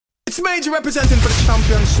It's Major representing for the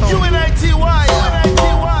champion sound. UNITY.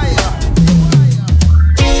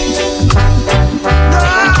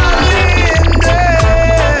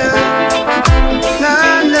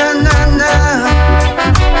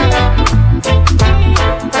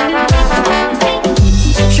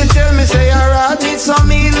 She tell me say her heart needs some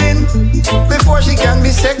healing before she can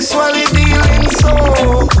be sexually dealing. So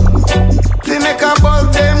they make her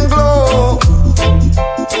bulb them glow.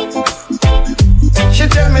 She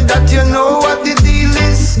tell me that you know what the deal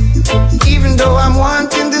is, even though I'm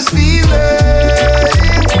wanting this feeling.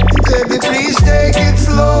 Baby, please take it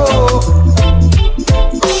slow.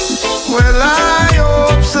 Well, I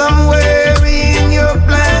hope somewhere in your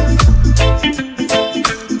plan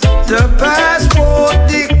the passport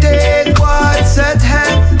dictate what's at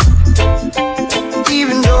hand.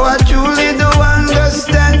 Even though I truly do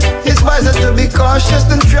understand, it's wiser to be cautious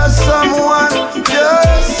than trust someone.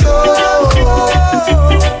 Just so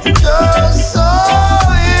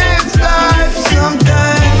it's life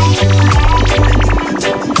sometimes.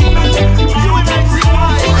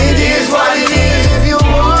 It is what it is if you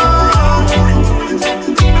want.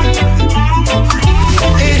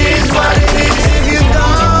 It is what it is if you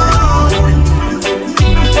don't.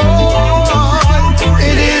 Oh,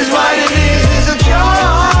 it is what it is. It's a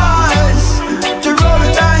choice to roll the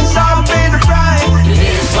dice or pay the price. It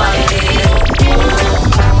is what it is.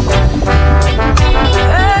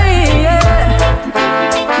 Hey, yeah.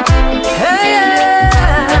 Hey, yeah.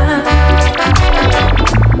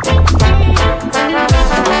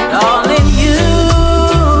 Darling, you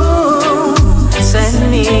send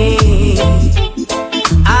me.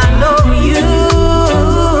 I know you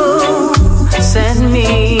send me.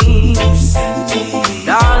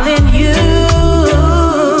 Darling, you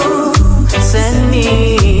send me.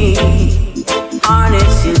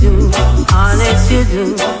 Honest you do, honest you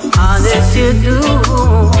do, honest you do.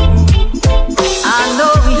 I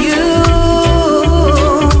know you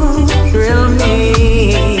thrill me.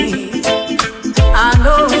 I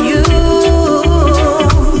know you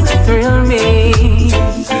thrill me.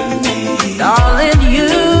 Darling, you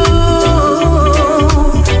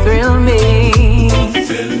thrill me.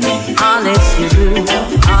 Honest you do,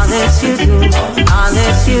 honest you do,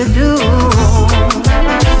 honest you do.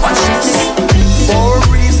 Watch this. For a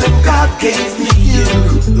reason God gave me you,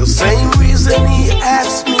 the same reason He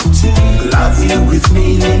asked me to love you with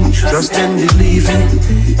meaning, trust and believing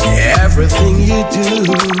everything you do.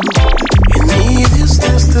 In me is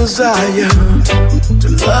this desire to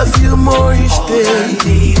love you more each day.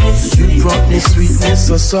 You brought me sweetness,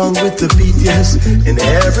 a song with the beat, yes, and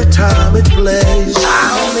every time it plays,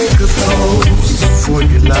 I'll make a toast for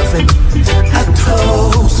your loving, a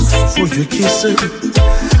toast for your kissing.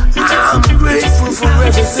 I'm grateful for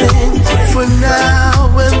everything, for now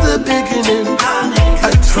and the beginning.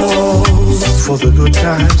 I toast for the good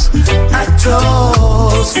times, I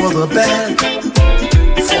toast for the bad,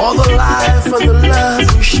 for the life and the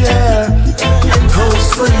love you share. I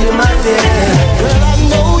toast for you, my dear. Girl, I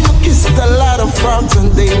know you kissed a lot of frogs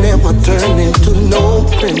and they never turned into no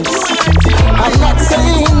prince. I'm not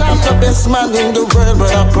saying I'm the best man in the world,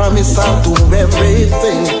 but I promise I'll do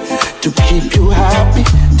everything to keep you happy,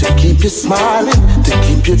 to keep you smiling, to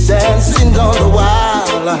keep you dancing all the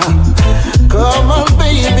while. Come on,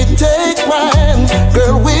 baby, take my hand.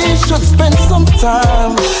 Girl, we should spend some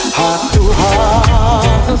time heart to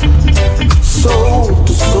heart, soul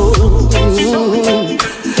to soul.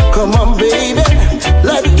 Come on, baby,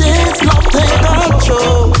 let this love take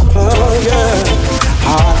control. Oh, yeah.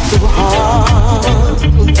 Heart to heart,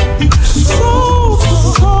 soul to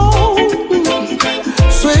soul.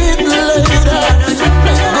 Sweet lady, sweet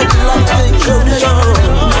good love take control.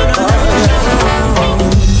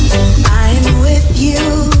 I'm with you,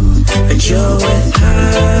 but you're with her.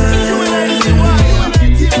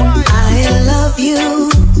 I love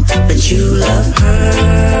you, but you love her.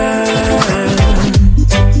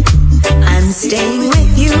 I'm staying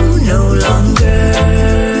with you no longer,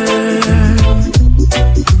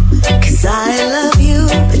 'cause I love you,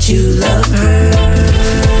 but you love her.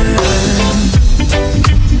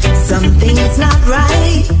 Something's not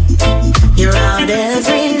right. You're out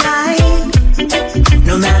every night.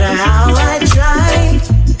 No matter how I try,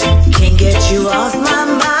 can't get you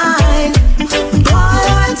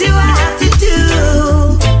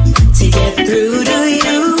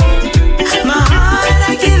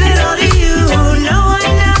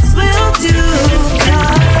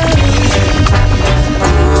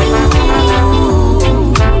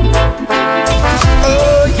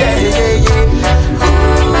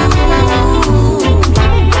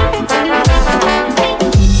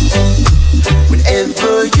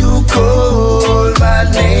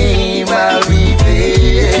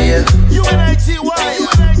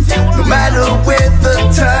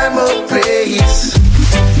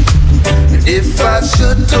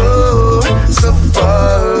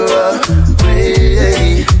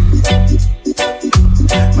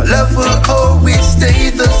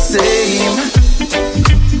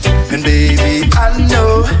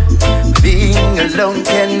alone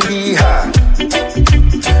can be hard.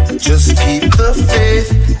 Just keep the faith,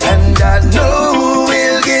 and I know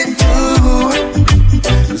we'll get through.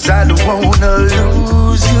 'Cause I don't wanna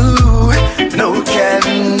lose you, no can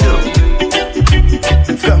do.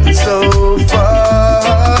 We've come so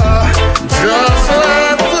far, just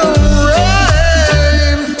like the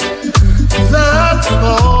rain that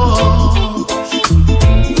falls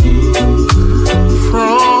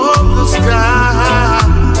from the sky.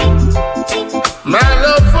 My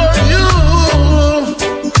love for you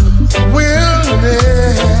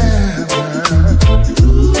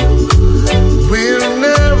will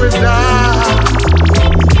never die.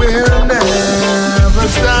 We'll never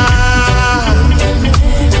die.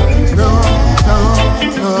 No, no,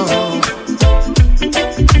 no.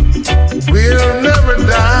 We'll never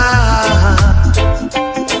die.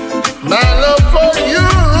 My love for you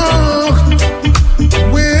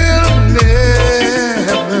will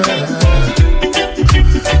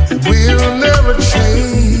never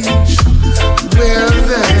change. We'll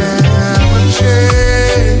never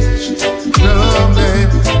change. No,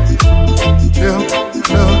 baby. No,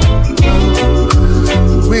 no, no.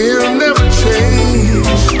 We'll never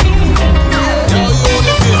change.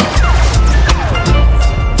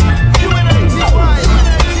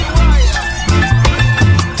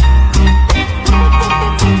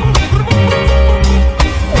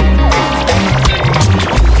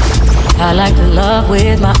 I like to love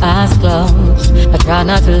with my eyes closed. I try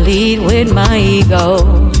not to lead with my ego.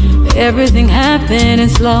 Everything happened in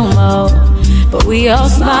slow-mo, but we all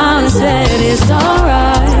smiled and said it's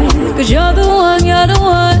alright. 'Cause you're the one, you're the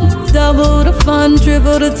one. Double the fun,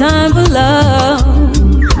 triple the time for love.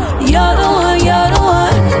 You're the one, you're the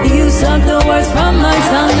one. You sucked the words from my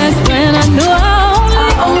tongue. That's when I knew I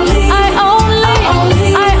only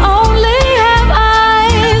have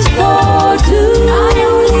eyes for two. I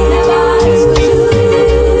only have eyes for two.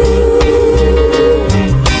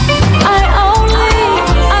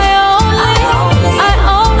 I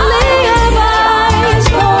only have eyes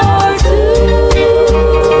for two.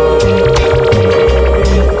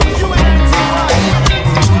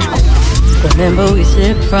 Remember we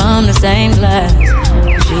sipped from the same glass.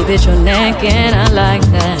 She bit your neck and I like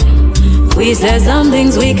that. We said some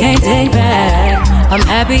things we can't take back. I'm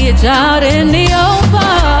happy it's out in the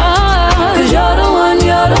open. 'Cause you're the one,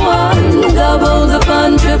 you're the one. Double the fun,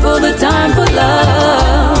 triple the time for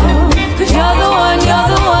love. 'Cause you're the one, you're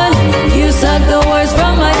the one. You sucked the words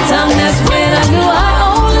from my tongue. That's when I knew I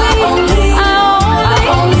only have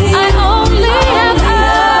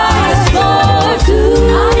eyes for two.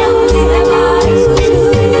 I only have eyes for two.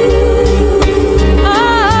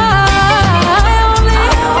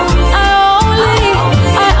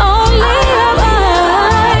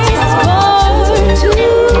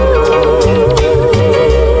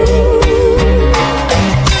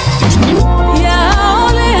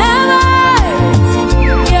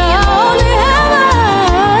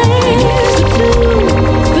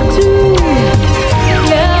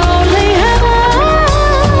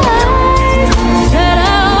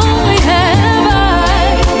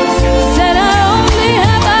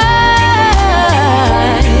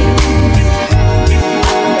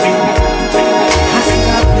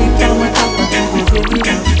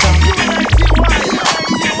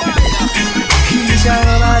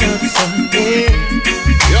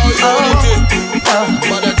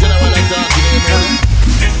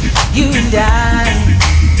 You and I,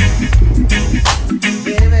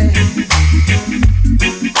 baby,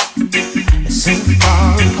 so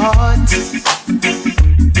far apart.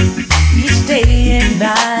 Each day and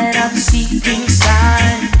night I'm seeking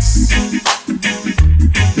signs.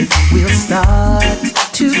 If we'll start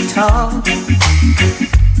to talk,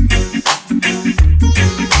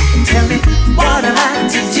 tell me what am I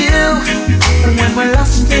to do when we're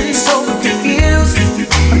lost and so confused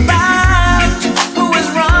about who is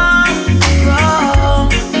wrong.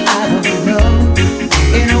 I don't know.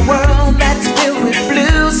 In a world that's filled with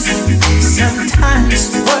blues, sometimes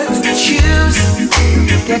words we choose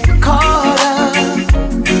get caught up.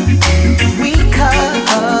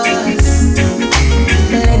 Because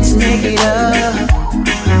let's make it up.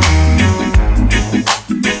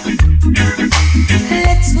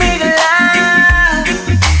 Let's make love.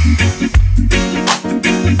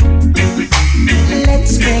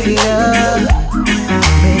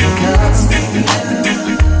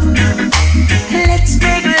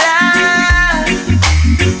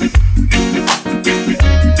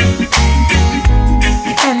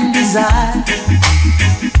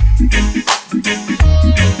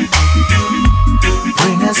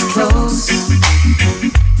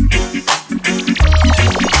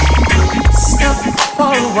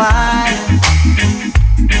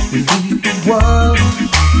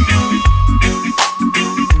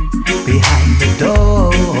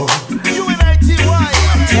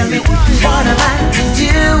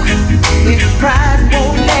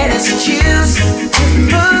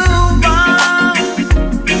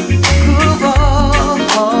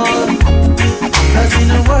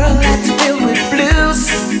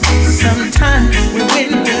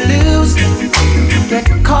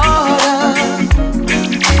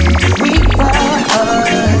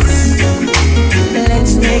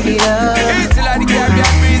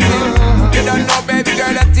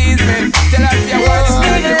 please me. Tell us you want to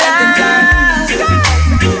start the time.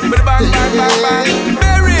 But bang, bang, bang, bang.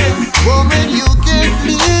 Beres. Woman, you can't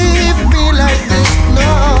leave me like this,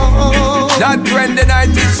 no. Not when the night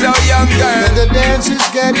is so young, girl. When the dance is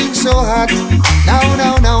getting so hot. No,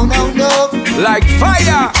 no, no, no, no. Like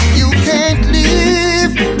fire. You can't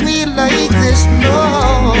leave me like this,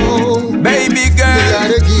 no. Baby girl, you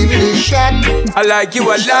gotta give it a shot. I like you a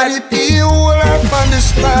lot. Shot it you up on the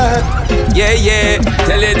spot. Yeah, yeah,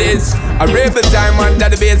 tell you this. A rebel time under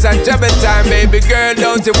the bass and trouble time. Baby girl,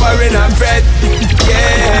 don't you worry, not fret.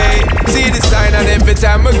 Yeah, see the sign and every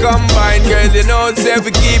time we combine. Girl, you know, say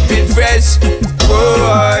we keep it fresh.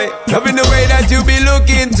 Boy, loving the way that you be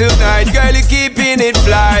looking tonight. Girl, you keeping it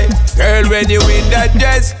fly. Girl, when you in that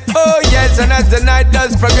dress, oh yes. And as the night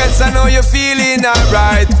does progress, I know you're feeling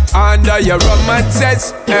alright. Under your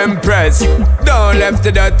romances, Empress. Don't left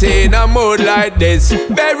the dirty in a mood like this.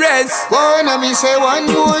 Beres. Wanna me say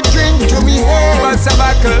one more drink to me head. What's a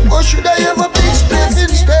buckle? Or should I have a big spliff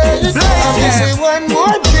instead? Me say one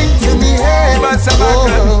more drink to me head. What's a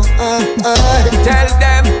buckle? Tell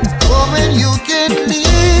them. Woman, you can't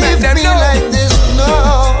leave me like this,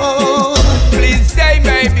 no. Please stay,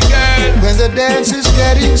 baby girl. When the dance is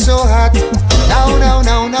getting so hot. No, no,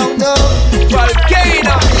 no, no, no.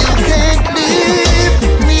 Volcano. You can't leave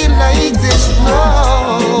me like this,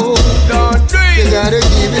 no. Don't do it. You gotta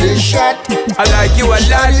give it a shot. I like you a lot.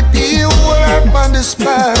 Shot it be up on the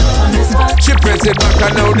spot. She press it back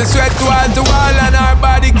and now the sweat wall to wall and her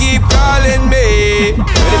body keep calling me. But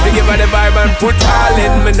if you give her the vibe and put all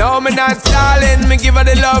in me, no, me not stalling. Me give her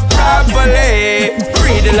the love properly.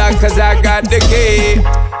 Free the lock cause I got the key.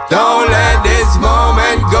 Don't let this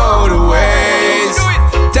moment go to waste.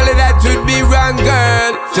 Tell her that would be wrong,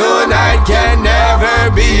 girl. Tonight can never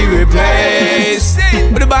be replaced.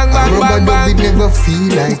 With a bang, bang, bang, bang. A rubber dub never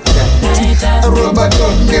feel like that. A rubber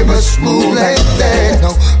dub never smooth like that.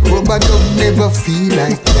 No, rubber dub never feel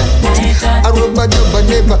like that. A rubber dub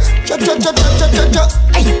never cha cha cha cha cha cha cha.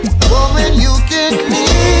 Woman, you can't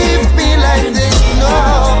leave me like this,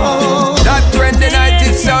 no. Not when the night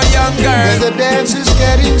is so young, girl. When the dance is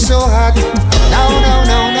getting so hot. No, no,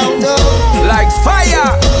 no, no, no. Like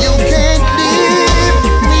fire. You can't leave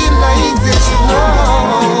me like this,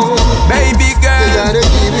 no. Baby girl, you gotta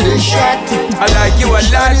give it a shot. I like you a lot.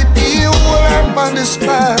 Shot it be up on the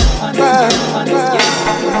spot.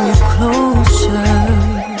 Move closer,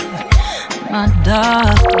 my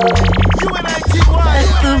darling.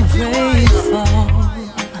 Let the rain fall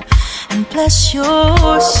and bless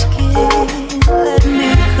your skin. Let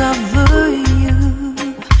me cover you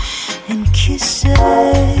in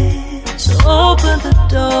kisses. Open the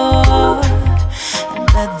door and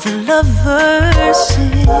let the lovers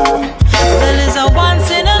in. Well, it's a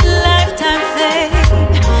once in a lifetime thing.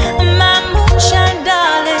 My moonshine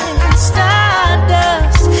darling,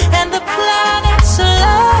 stardust and the planets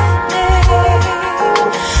aligning.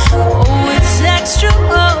 Oh, it's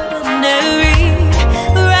extraordinary,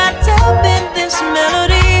 wrapped up in this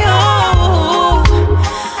melody. Oh,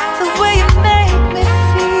 the way you make me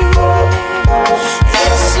feel,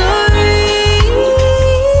 it's surreal.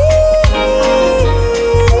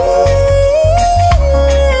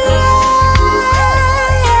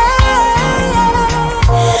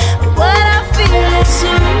 What I feel is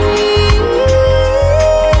surreal.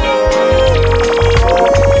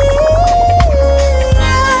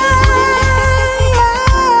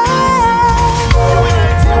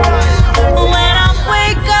 When I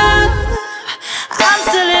wake up, I'm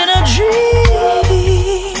still in a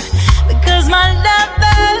dream because my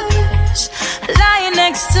lover's lying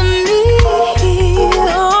next to me.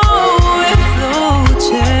 Oh, we're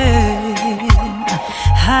floating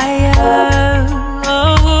higher.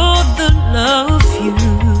 Oh, the love you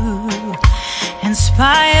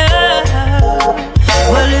inspire.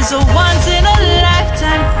 Well, it's a once in a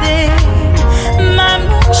lifetime thing. My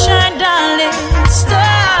moonshine darling,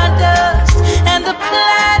 stardust and the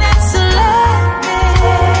planets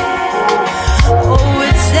aligning. Oh,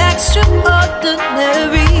 it's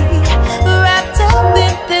extraordinary, wrapped up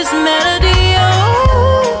in this melody.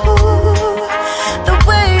 Oh, the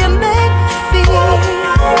way you make me feel,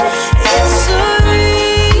 it's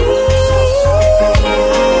surreal.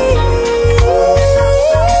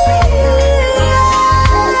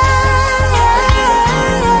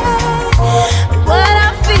 What I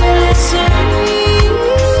feel is surreal.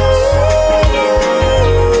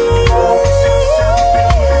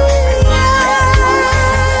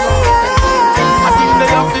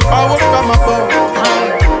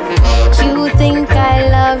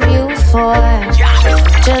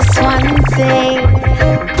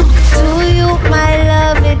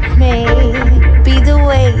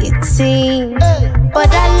 it seems, but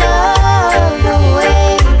I love the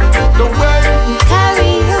way you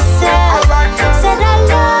carry yourself. Said I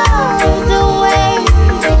love the way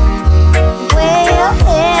your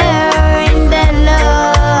hair and that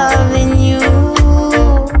love in you.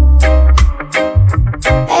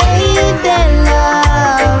 Ain't that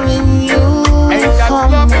love in you for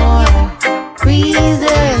more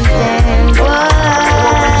reasons than one.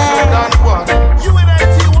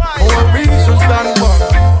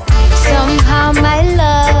 Somehow, my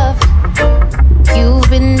love, you've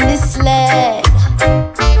been misled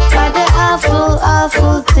by the awful,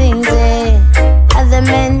 awful things that other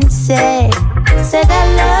men say. Said I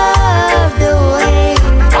love the way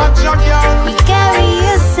you carry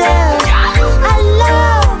yourself. I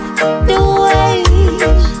love the way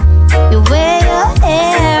you wear your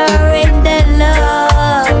hair and that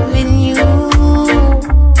love in you.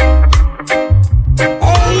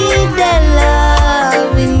 Ain't that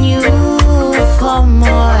love in you for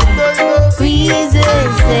more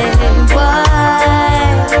reasons than one.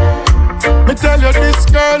 Me tell you this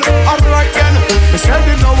girl, I'm right then. Me said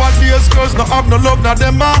it nowadays, girls no have no love, now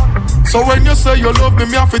them are. So when you say you love me,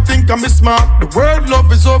 me have to think I'm smart. The word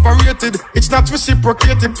love is overrated, it's not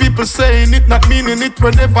reciprocated. People saying it, not meaning it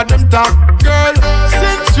whenever them talk. Girl,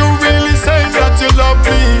 since you really saying that you love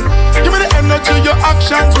me, give me the energy, your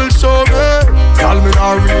actions will show me. Tell me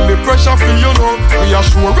not really pressure for you know.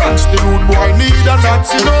 Reassurance the rude boy need, and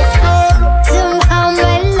that's enough, girl. Somehow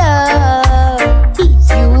my love,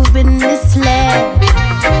 you've been misled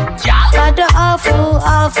by the awful,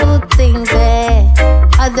 awful things that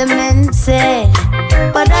other men say.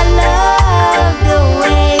 But I love the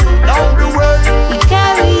way you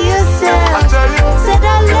carry yourself. Said I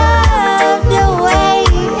love the way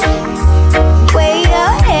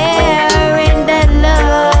your hair and that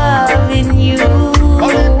love in you.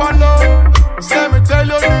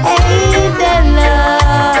 Ain't that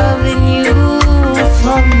love in you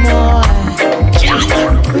for more?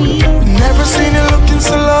 Never seen you looking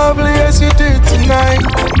so lovely as you did tonight.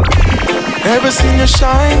 Never seen you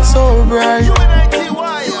shine so bright.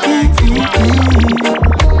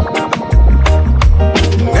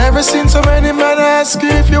 Never seen so many men ask you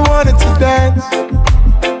if you wanted to dance.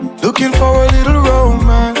 Looking for a little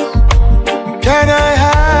romance. Can I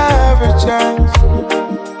have a chance?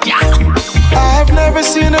 I've never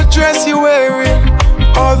seen a dress you're wearing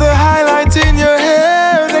or the highlight in your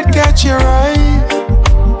hair that catch your eye.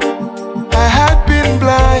 I had been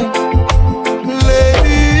blind,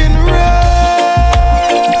 lady in red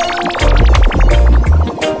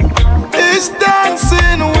is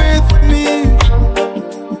dancing with me,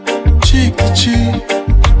 cheek to cheek.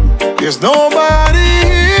 There's nobody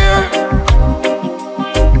here,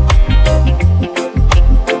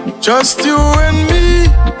 just you and me.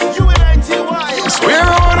 It's where I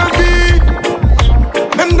wanna be,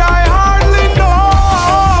 and I hardly know.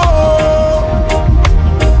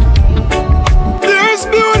 There's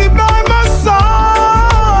beauty by my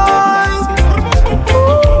side.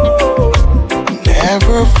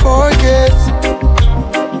 Never forget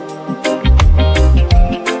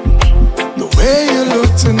the way you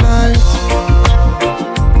look tonight.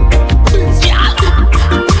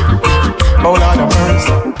 Oh Lord of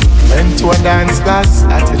mercy, went to a dance class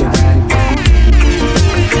Saturday night.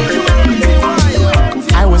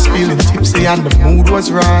 I was feeling tipsy and the mood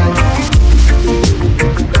was right.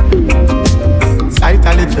 Sight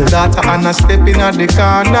a little daughter and I step in at the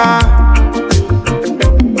corner.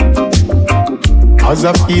 Cause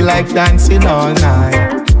I feel like dancing all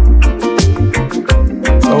night.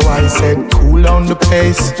 So I said, cool down the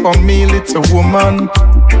pace for me, little woman.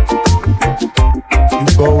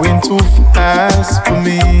 You're going too fast for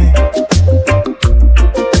me.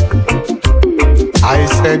 I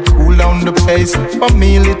said, cool down the pace for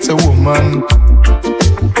me, little woman.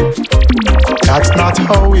 That's not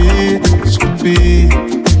how it should be.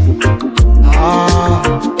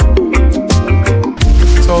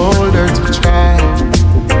 Told her to try.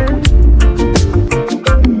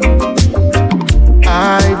 I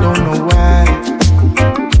don't know why.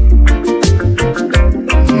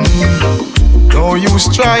 No use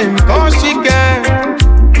trying, cause she can.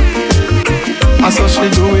 I saw she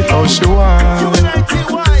do it how she want.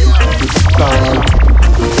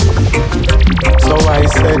 So I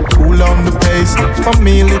said, cool on the pace for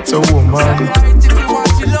me, little woman.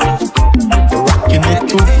 You're rocking it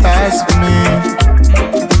too fast for me.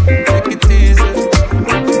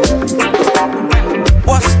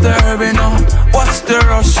 What's the urban now? What's the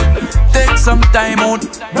rush? Take some time out,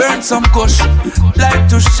 burn some kush. Like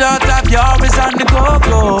to shut up, you're always on the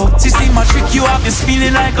go-go. See my trick, you have this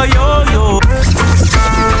feeling like a yo-yo.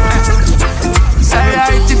 Say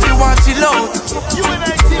right if you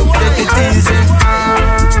Take it easy.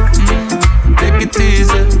 Take it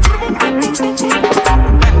easy.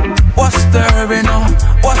 What's the hurry now?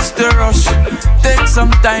 What's the rush? Take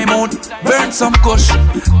some time out, burn some kush.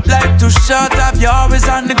 Life too short, have you always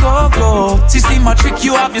on the go-go. See my trick,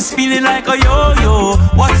 you have you spinning like a yo-yo.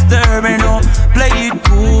 What's the hurry now? Play it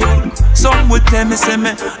cool. Some would tell me, say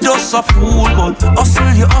me just a fool. But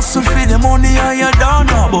you hustle for the money and you don't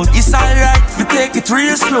know. But it's alright if you take it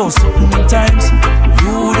real slow. Sometimes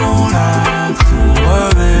you don't have to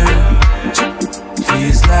worry.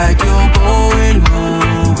 Feels like you're going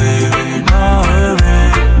nowhere in a hurry.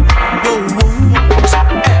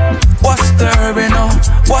 What's the hurry now?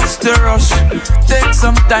 What's the rush? Take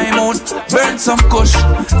some time out, burn some kush.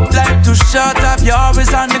 Life too short, have you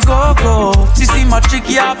always on the go-go. See my trick,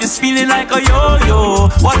 you have you spinning like a yo-yo.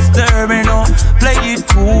 What's the hurry now? Play it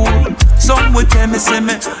cool. Some would tell me, say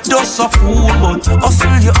me just a fool. But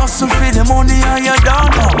you hustle for the money and you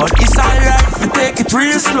don't know. But it's alright if you take it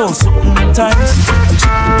real slow. Sometimes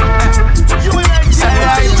it's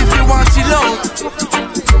alright if you want it low.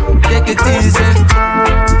 Take it easy.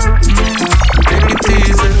 Take it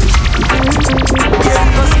easy.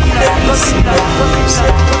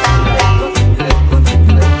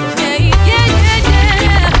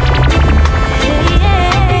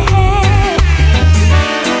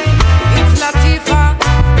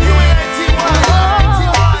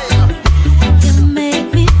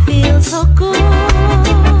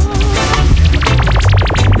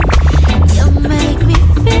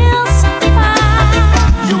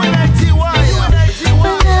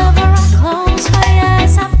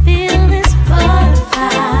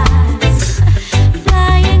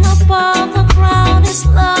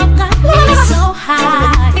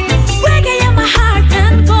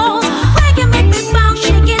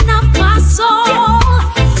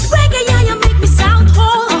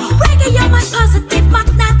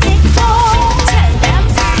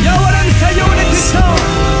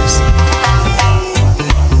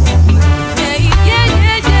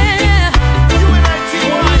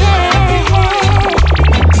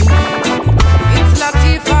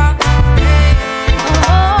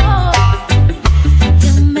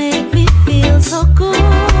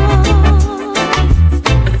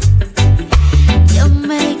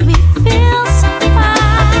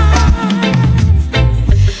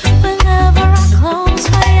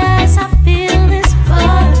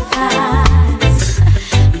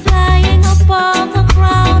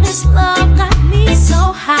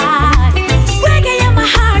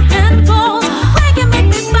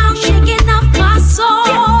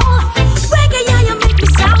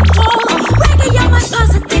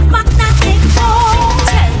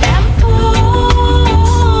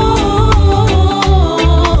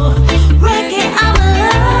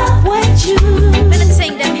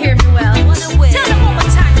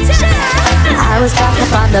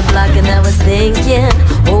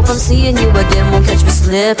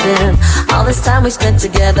 All this time we spent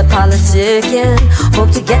together politicking.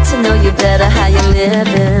 Hope to get to know you better, how you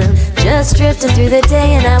living. Just drifting through the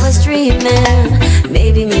day and I was dreaming.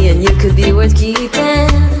 Maybe me and you could be worth keeping.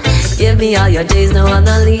 Give me all your days, no I'm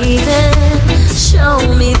not leaving. Show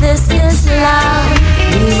me this is love.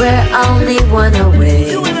 We were only one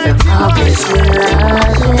away from all this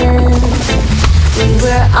loving. We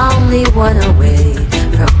were only one away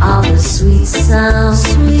from all the sweet sound,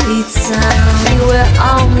 sweet sound. We were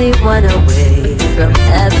only one away from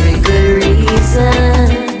every good reason.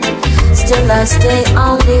 Still I stay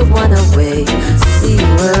only one away. See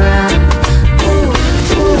you around.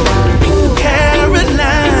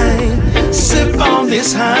 Caroline, sip on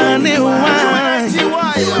this honey wine.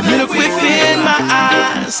 Look within my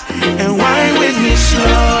eyes and wine with me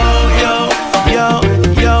slow, yo, yo,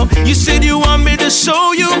 yo. You said you want me to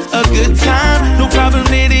show you a good time. No problem,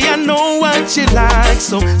 lady, I know what you like.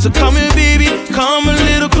 So come here, baby, come a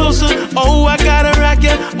little closer. Oh, I gotta rock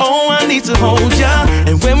ya, oh, I need to hold ya.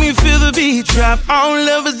 And when we feel the beat drop, all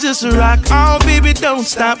love is just a rock. Oh, baby, don't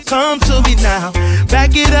stop, come to me now.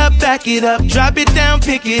 Back it up, drop it down,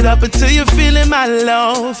 pick it up until you're feeling my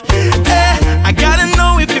love. I gotta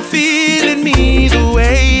know if you're feeling me the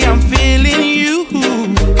way I'm feeling you.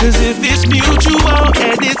 Cause if it's mutual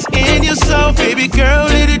and it's in your soul, baby girl,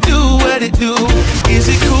 let it do what it do. Is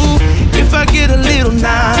it cool if I get a little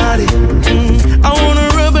naughty? I wanna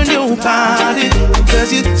rub on your body,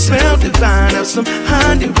 cause you smell divine of some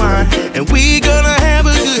honey wine, and we gonna have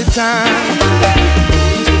a good time.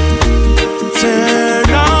 Turn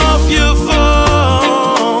off your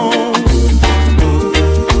phone.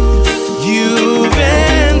 You've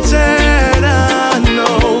entered a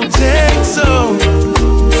no-take zone.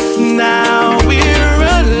 Now we're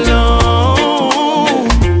alone.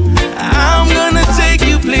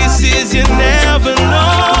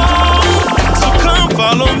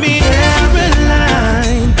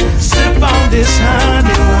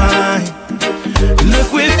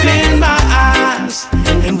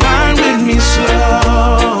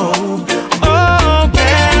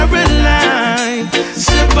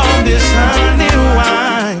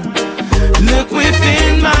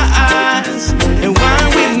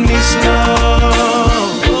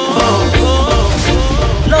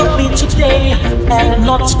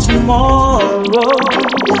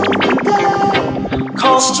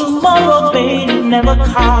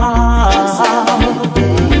 come.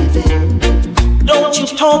 Don't you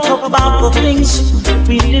talk about the things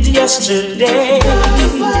we did yesterday.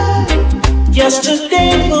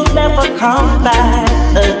 Yesterday will never come back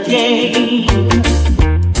again.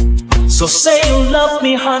 So say you love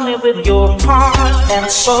me, honey, with your heart and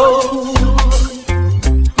soul.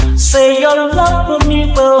 Say your love for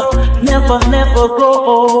me will never, never grow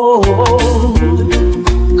old.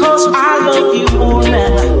 'Cause I love you more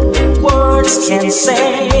than words can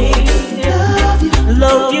say.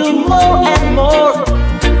 Love you more and more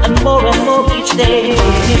and more and more each day.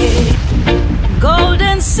 Gold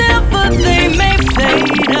and silver, they may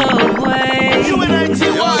fade away.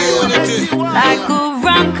 Like a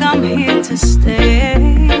rock, I'm here to stay.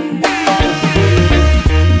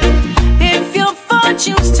 If your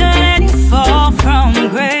fortunes turn and you fall from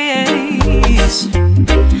grace,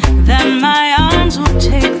 then my arms will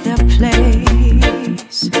take their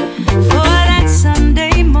place. For that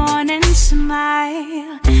Sunday morning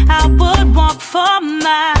smile, I would walk for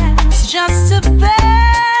miles just to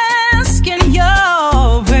bask in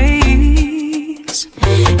your rays.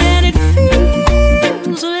 And it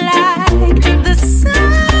feels like the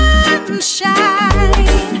sunshine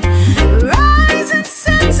rises and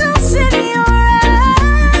settles in your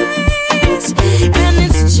eyes. And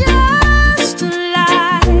it's just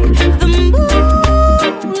like the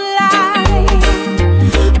moonlight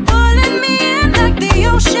pulling me in like the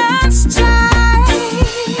ocean's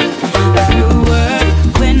tide. Through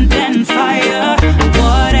earth, wind and fire,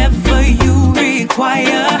 whatever you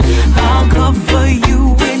require, I'll cover you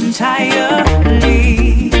entirely.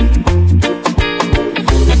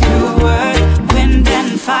 Through earth, wind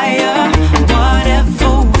and fire,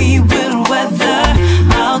 whatever we will weather,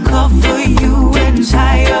 I'll cover you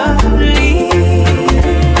entirely.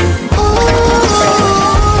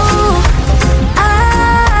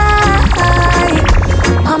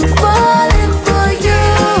 I'm falling for you,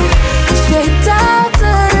 straight down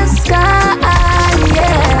to the sky,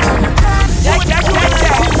 yeah.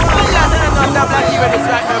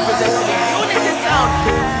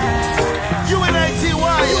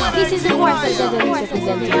 This is the voice of the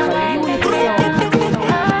representing for Unity Sound.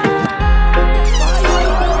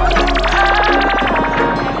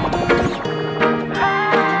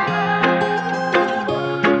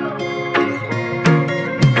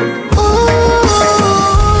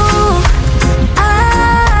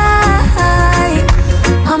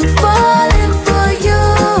 I'm falling for you,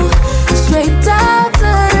 straight down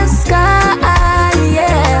to the sky,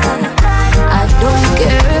 yeah. I don't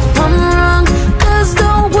care if I'm wrong, 'cause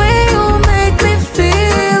the way you make me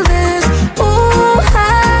feel this, ooh,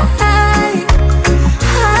 high.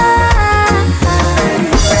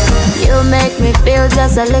 You make me feel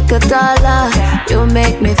just a little taller. You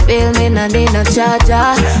make me feel me no need no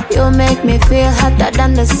charger. You make me feel hotter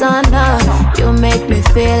than the sun. You make me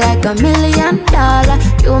feel like $1 million.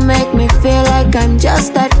 You make me feel like I'm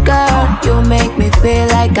just that girl. You make me feel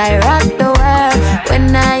like I rock the world.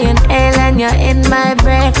 When I inhale and you're in my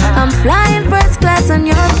brain, I'm flying first class on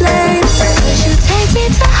your plane. Wish you take me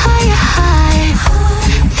to higher heights.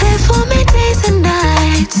 Stay for me days and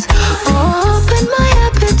nights. Open my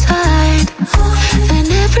appetite, and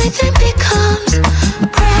everything becomes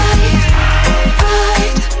bright,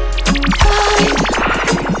 bright, bright,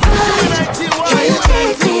 bright. Can you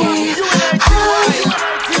take me high, high,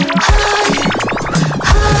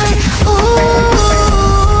 high? Ooh,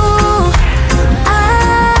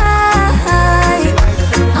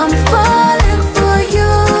 I'm falling for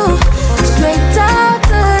you, straight down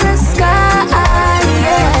to the sky,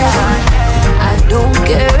 yeah. I don't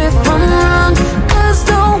care if I'm wrong, 'cause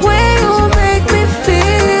the way you make me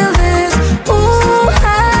feel this, ooh,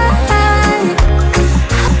 high.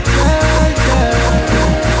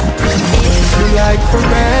 If you like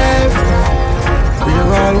forever,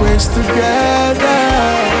 we're always together.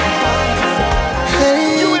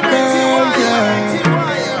 Hey girl, yeah.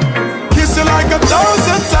 Kiss you like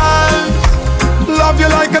 1,000 times, love you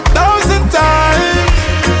like 1,000 times,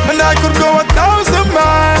 and I could go 1,000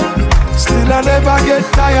 miles. Still I never get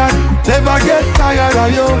tired of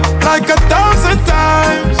you. Like 1,000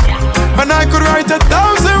 times, and I could write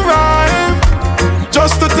 1,000 rhymes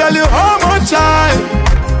just to tell you how much I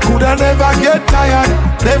could I never get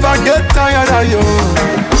tired of you.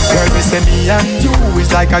 Girl, me say me and you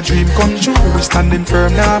is like a dream come true. We standing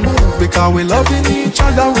firm now move, because we loving each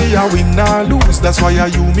other. We are win or lose, that's why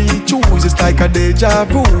you me choose. It's like a deja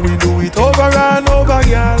vu, we do it over and over,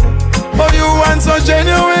 girl. Oh, you want so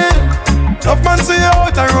genuine. Tough man see you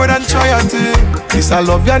out the road and try a thing. This I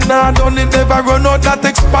love you now, done it never run out, that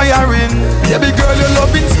expiring. Baby girl, your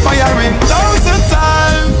love inspiring. 1,000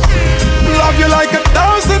 times, Love you like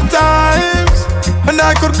 1,000 times, and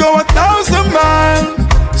I could go 1,000 miles.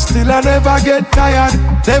 Still I never get tired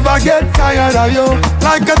of you.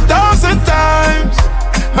 Like 1,000 times,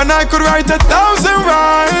 and I could write 1,000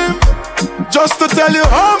 rhymes just to tell you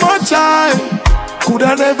how much I could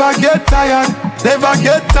I never get tired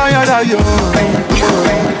of you.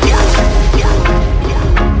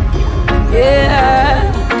 Yeah.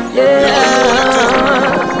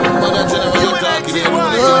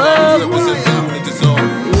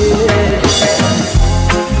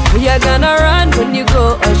 Who you gonna run when you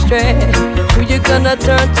go astray? Who you gonna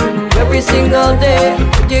turn to every single day?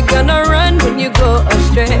 Who you gonna run when you go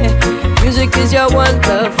astray? Music is your one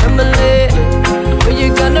love family. Who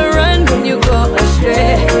you gonna run when you go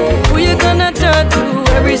astray? Who you gonna turn to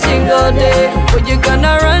every single day? Who you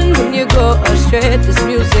gonna run when you go astray? This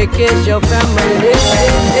music is your family.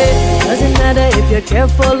 Doesn't matter if you're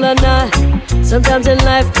careful or not. Sometimes in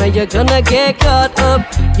life, man, you're gonna get caught up.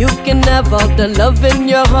 You can have all the love in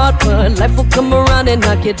your heart, but life will come around and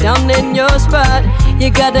knock you down in your spot.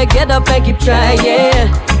 You gotta get up and keep trying.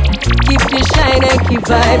 Keep your shine and keep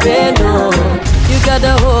vibing on. You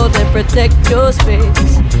gotta hold and protect your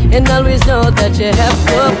space, and always know that you have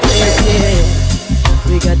your place, yeah.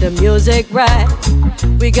 We got the music right,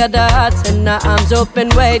 we got the hearts and our arms open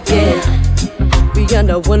wide, yeah. We got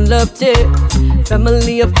the one love tip,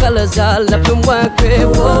 family of colors all up in one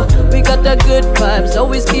crib, whoa. We got the good vibes,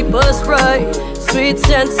 always keep us right. Sweet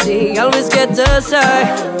sensei, always get us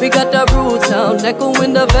high. We got the roots sound, echo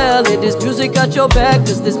in the valley. This music got your back,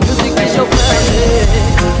 cause this music is your family.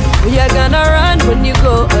 Who you gonna run when you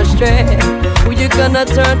go astray? Who you gonna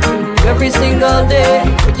turn to every single day?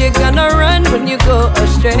 Who you gonna run when you go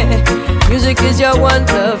astray? Music is your one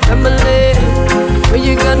love family. Who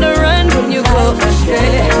you gonna run when you go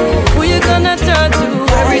astray? Who you gonna turn to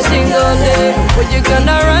every single day? Who you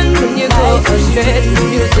gonna run when you go astray? This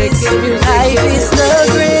music is music. Life is the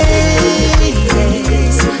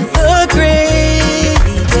greatest, the greatest.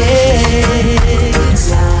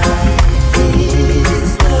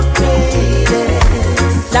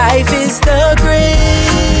 Life is the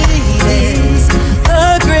greatest,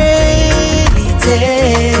 the greatest.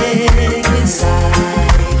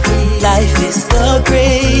 Life is the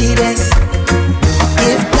greatest.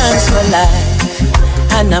 Give thanks for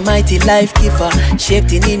life, and a mighty life giver.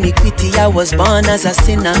 Shaped in iniquity, I was born as a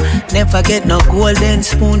sinner. Never get no golden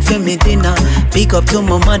spoon for me dinner. Big up to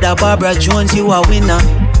my mother, Barbara Jones, you a winner.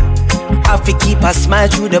 Have to keep a smile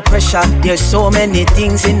through the pressure. There's so many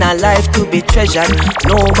things in our life to be treasured.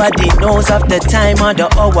 Nobody knows of the time or the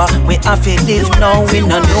hour. We have to live now, we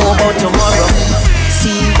don't know about tomorrow.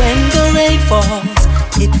 See when the rain falls,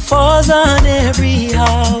 it falls on every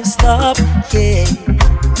house top, yeah.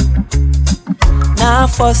 Now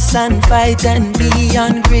fuss and fight and be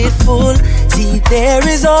ungrateful. See, there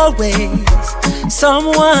is always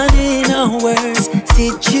someone in a worse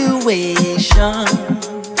situation.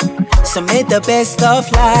 So make the best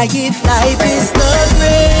of life. Life is the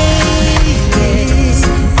greatest,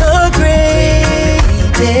 the greatest.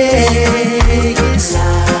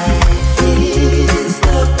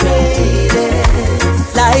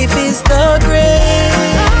 Life is the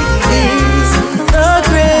greatest, the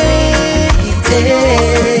greatest.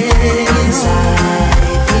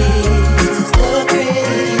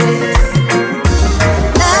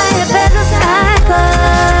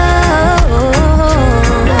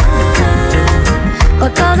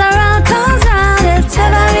 What goes around comes round, it's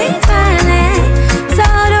ever returning. So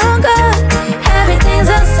do good, everything's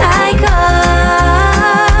a cycle.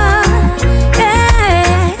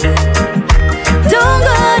 Yeah. Do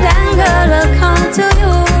good and good will come to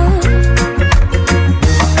you.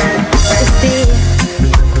 You see,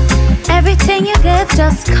 everything you give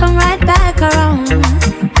just come right back around.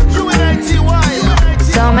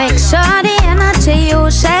 So make sure the energy you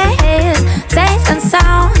share is safe and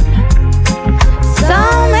sound. So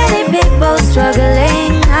many people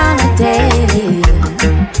struggling on a daily.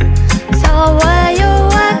 So what you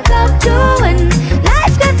wake up doing,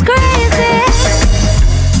 life gets crazy.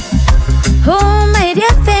 Who made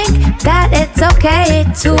you think that it's okay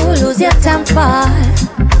to lose your temper?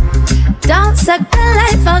 Don't suck the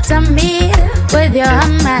life out of me with your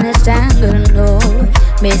unmanaged anger, no.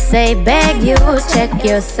 Me say beg you, check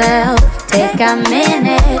yourself. Take a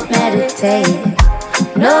minute, meditate.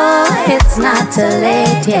 No, it's not too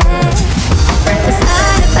late yet. It's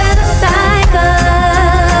life and a cycle.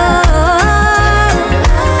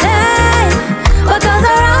 Hey, what goes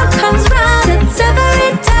around comes round, it's ever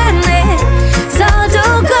returning. So do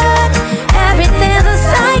good, everything's a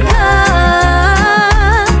cycle.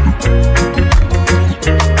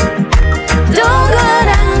 Do good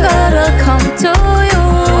and good will come.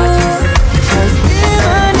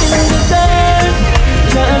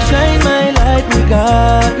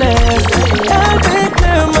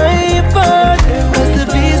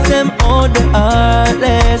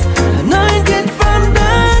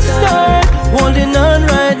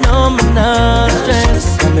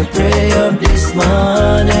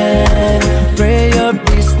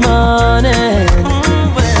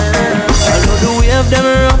 them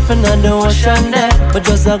rough and on the ocean there. But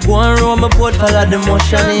just a go and roll my boat, follow the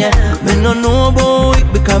motion, yeah. Me no know about it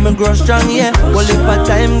because me grow strong, yeah. Well, if a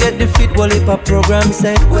time get defeat, well, if a program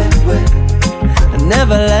set. I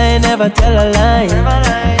never lie, never tell a lie.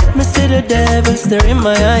 Me see the devil stare in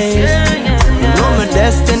my eyes. You know me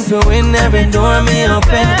destined to win every door me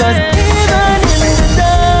open. Cause even in the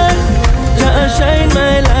dark, Jah shine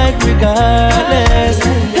my light regardless.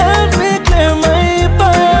 Help me clear my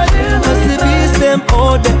path. Cause the beast them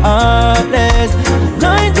all the heartless.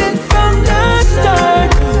 Anointed from the start.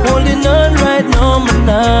 Holding on right now, me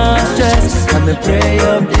not stressed. Let me pray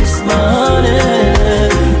up this morning.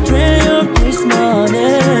 Pray up this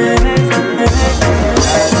morning.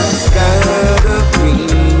 Skirt of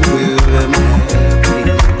green, will I'm happy.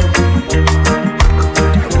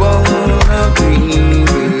 I wanna be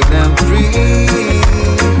with I'm free.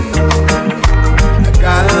 I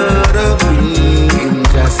gotta be in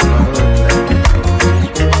just one life.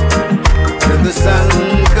 Till the sun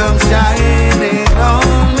comes shining on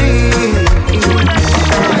me.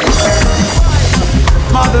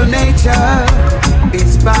 Mother Nature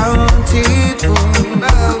is bountiful,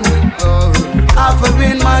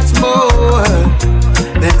 offering much more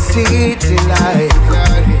than city life.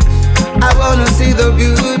 I wanna see the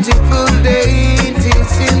beautiful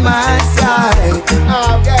deities in my sight.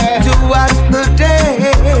 To watch the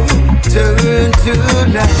day turn to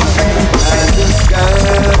night. I just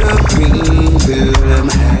got a green bill, I'm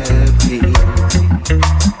happy.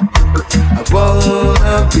 I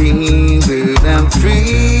wanna be with I'm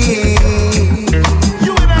free.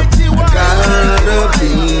 I gotta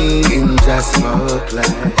be in just smoke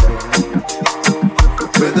light.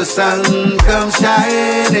 Where the sun comes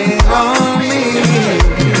shining on me.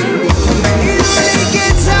 It really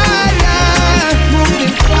gets harder,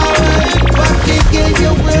 moving forward. What they give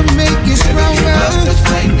you will make you stronger. Never give up the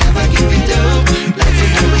fight, never give it up. Life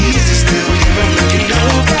is no easy, still here I'm looking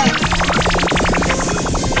over.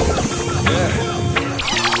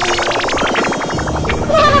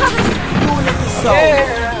 Yeah.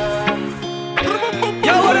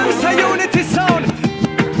 Yo, what is a unity sound?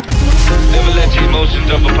 Never let your emotions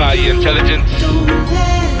overpower your intelligence.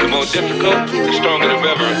 The more difficult, the stronger the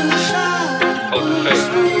reverence. Hold the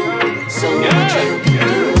faith. Yeah.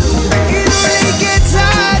 It really gets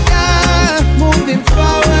harder, moving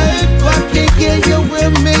forward. What they give you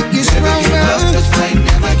will make you stronger. Never give up the fight,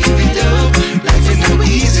 never give it up. Life is no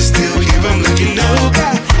easy, still here I'm looking up.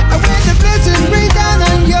 And when the blessings rain down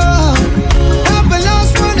on you, help a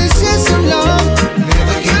lost one is just so long.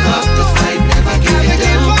 Never give up the fight, never give it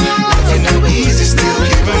up. Life is no easy, still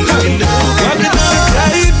here I'm looking up. Walking on a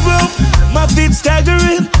tightrope, my feet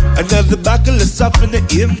staggering. Another buckle is soften the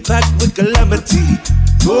impact with calamity.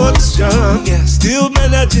 Going strong, yeah, still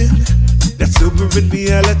managing. That sobering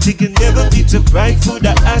reality can never be too bright. Food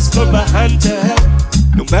I ask for a hand to help.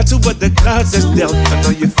 No matter what the cards has dealt, I know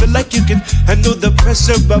you feel like you can handle the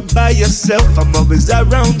pressure but by yourself. I'm always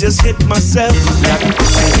around, just hit myself. Like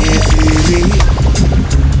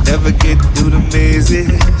never get through the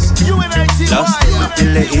mazes. Lost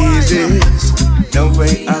in the hazes. No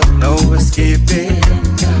way out, no escaping.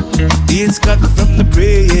 It's cut from the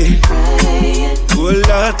prayer. Oh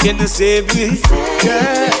Lord, can you save me?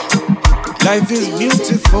 Yeah. Life is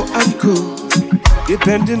beautiful and cool,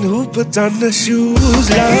 depending who put on the shoes.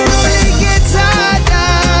 Love. It really gets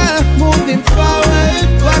harder, moving forward.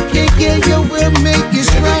 What can kill you will make you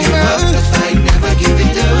stronger. Never give up the fight, never give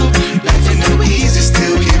it up. Life is no easy,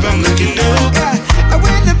 still here I'm looking up. And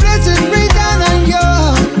when the blessings rain down on you,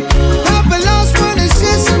 help a lost one is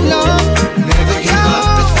just so long. Never give up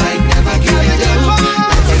the fight, never give it up.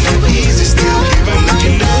 Life is no easy, still here I'm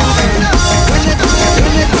looking up.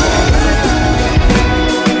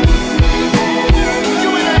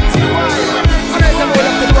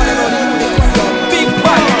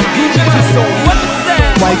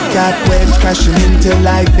 White cat waves crashing into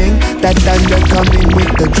lightning. That thunder coming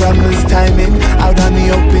with the drummers timing. Out on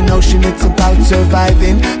the open ocean, it's about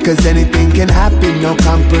surviving. Cause anything can happen, no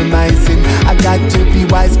compromising. I got to be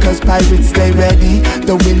wise cause pirates stay ready.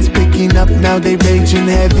 The wind's picking up, now they raging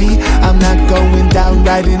heavy. I'm not going down,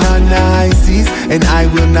 riding on the high seas. And I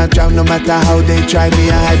will not drown no matter how they try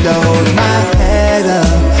me. I had to hold my head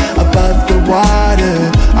up above the water.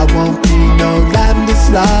 I won't be no lamb to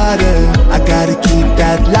slaughter. I gotta keep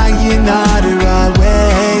that lion order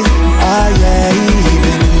always. Oh yeah,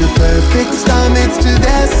 even in the perfect storm, it's to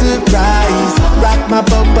their surprise. Rock my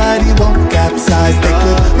boat but he won't capsize. They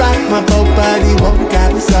could rock my boat but he won't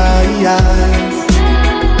capsize.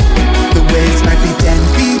 The waves might be 10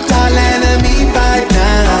 feet tall, enemy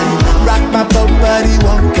 5'9". Rock my boat but he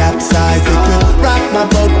won't capsize. They could rock my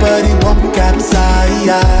boat but he won't capsize.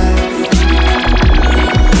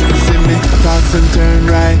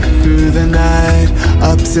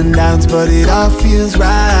 ups and downs, but it all feels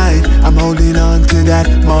right. I'm holding on to that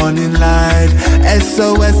morning light.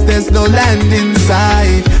 SOS, there's no land in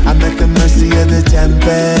sight. I'm at the mercy of the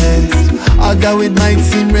tempest, although it might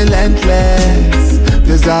seem relentless.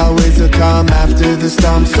 There's always a calm after the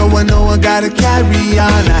storm, so I know I gotta carry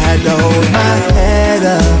on. I had to hold my head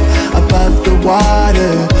up above the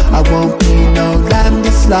water. I won't be no lamb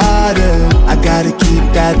to slaughter. I gotta keep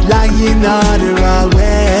that lion order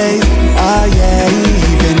always. Oh yeah,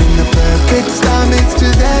 even in the perfect storm, it's to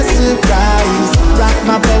their surprise. Rock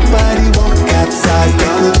my boat, but he won't capsize.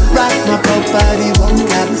 They could rock my boat, but he won't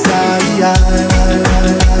capsize.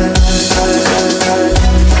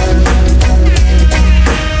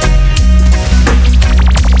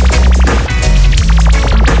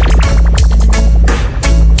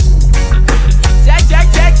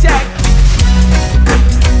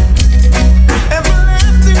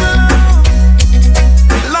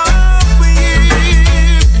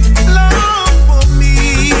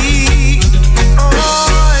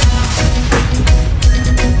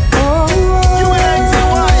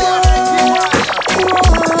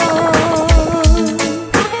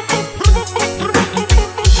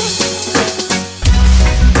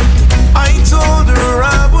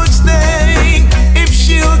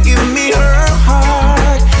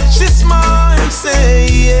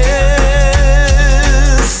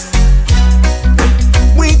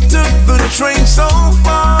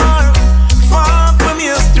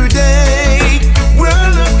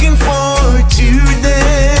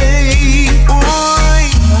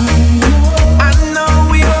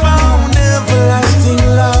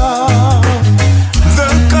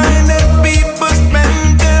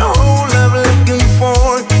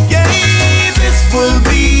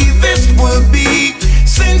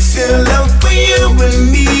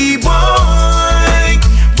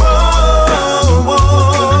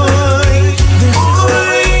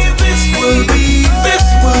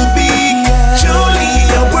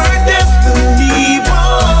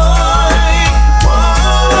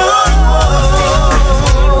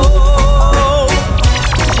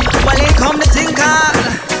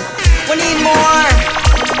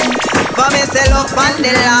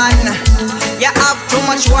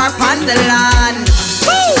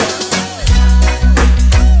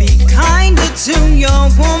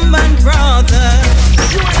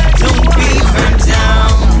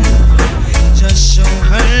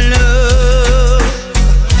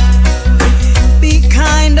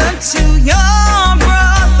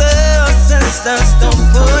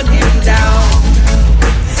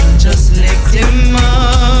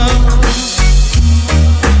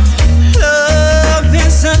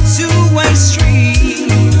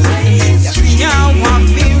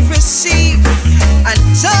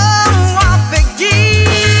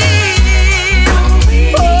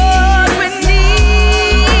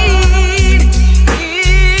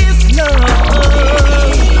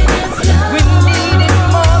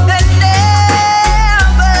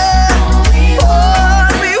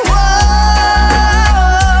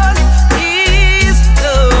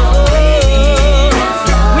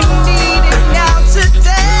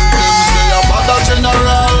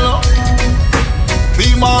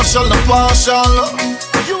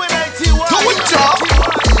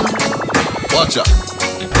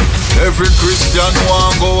 Every Christian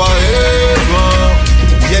want go a heaven.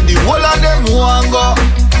 Yeah, the whole of them want go,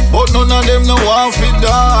 but none of them no want fi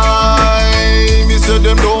die. Me say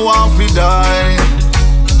them don't want fi die,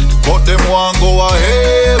 but them want go a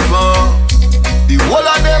heaven. The whole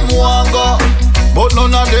of them want go, but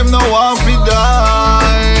none of them no want fi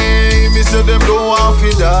die. Me say them don't want fi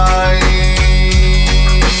die.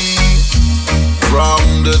 From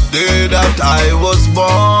the day that I was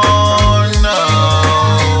born,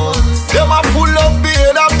 them a full of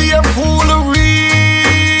beard and be a foolery.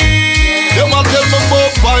 Them a tell me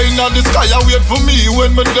about pie in the sky, I wait for me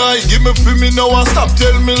when me die. Give me for me now and stop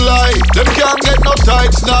tell me lie. Them can't get no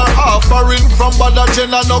tithes nor offering from Bada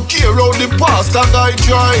Jen and no care how the pastor guy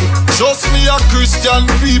try. Just me a Christian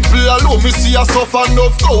people alone me see a suffer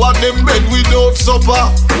enough go at them bed without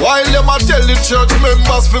supper. While them a tell the church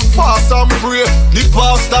members fi fast and pray, the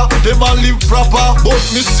pastor them a live proper. But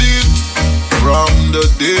me see it from the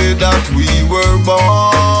day that we were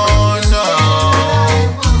born.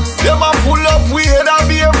 Them a full up weird and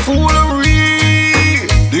be a foolery.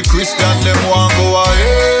 The Christian them want go a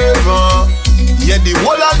heaven. Yeah, the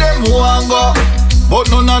whole of them want go, but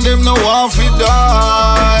none of them no want fi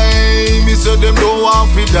die. Me say them don't want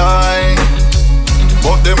fi die,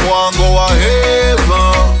 but them want go a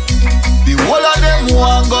heaven. The whole of them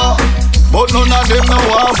want go, but none of them no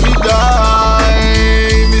want fi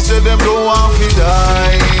die. Me say them don't want fi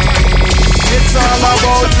die. It's It's all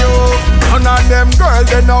about you. None of them girls,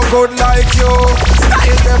 they no good like you.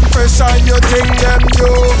 Style them fresh and you think them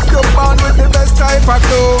new. You're born with the best type of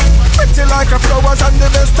glue. Pretty like a flowers and the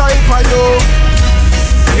best type of you.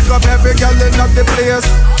 Pick up every girl in the place.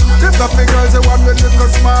 Pick up the girls who want me little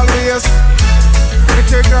small waist.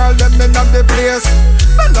 Pretty girl them in the place.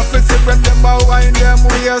 I love to see when them a wind them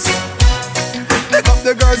waist. Pick up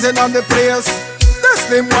the girls in the place. The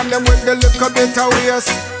slim one them with the little bit of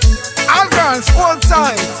waist. All girls hold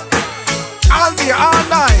tight. I'll be all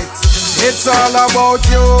night. It's all about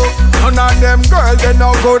you. None of them girls, they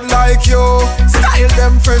no good like you. Style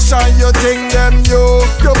them fresh and you think them new.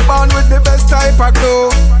 You're born with the best type of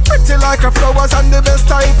glue. Pretty like a flowers and the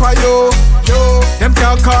best type of you. Them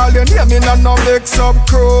can't call your name in a no mix-up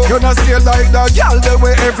crew. You not stay like the girl the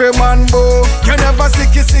way every man boo. You never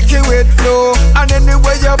sicky with flow. And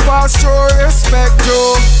anyway you pass through, respect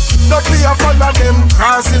you. Don't be a follow them,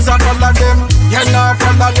 crosses a follow them. You not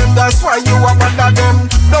follow them, that's why you a one of them.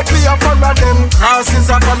 Don't be a follow them, crosses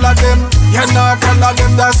a follow them. You not follow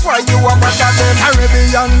them, that's why you a one of them.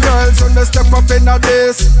 Caribbean girls when they step up in a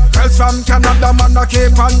this. Girls from Canada man a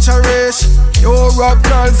keep and cherish. Europe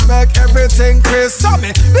girls make everything crisp. So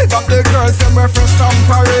me big up the girls them we fresh from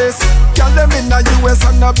Paris. Girl them in the US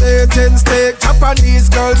and a baiting steak. Japanese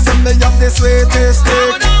girls them they have the sweetest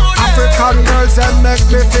steak. African girls them make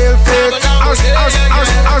me feel fake.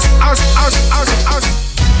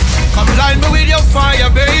 Come light me with your fire,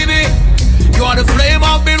 baby. You are the flame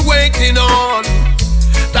I've been waiting on.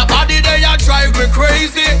 That body there you drive me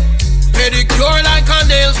crazy. Pedicure like a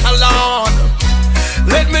nail salon.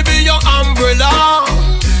 Let me be your umbrella.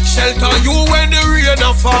 Shelter you when the rain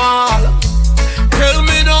a fall. Tell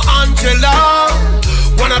me no Angela.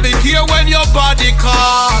 Wanna be here when your body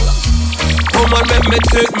call. Come on, let me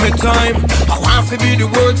take my time. I want to be the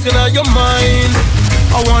words in your mind.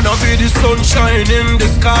 I wanna be the sunshine in the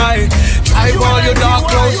sky. Drive all your dark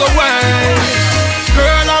clouds away.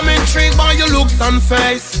 Girl, I'm intrigued by your looks and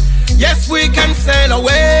face. Yes, we can sail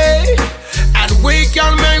away. And we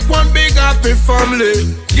can make one big happy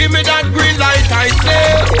family. Give me that green light, I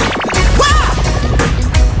say.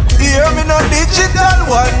 Hear me no digital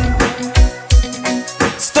one.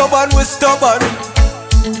 Stubborn, we stubborn.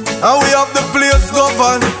 And we have the place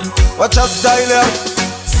governed. Watch our style here.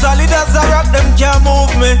 Solid as a rock, them can't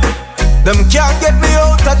move me. Them can't get me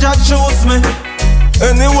out, I just choose me.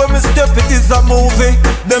 Anywhere me step, it is a movie.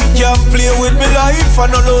 Them can't play with me life, I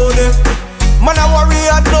no load it. Man, I worry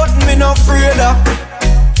at nothing, me no afraid of.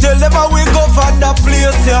 Tell them how we govern the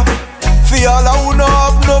place, yeah. For all who no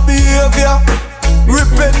have no behavior.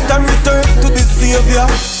 Repent and return to the Savior.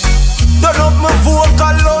 Turn up my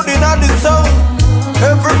vocal loud in the sound.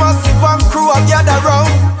 Every massive and crew I gather round.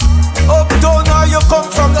 Uptown or you come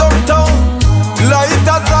from downtown.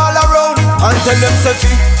 Lighters all around. And tell them say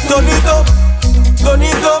turn it up. Turn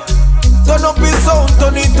it up. Turn up his sound.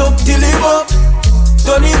 Turn it up till he up.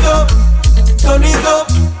 Turn it up. Turn it up.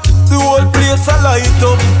 The whole place a light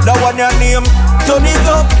up. That one your name. Turn it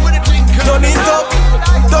up. Turn it up.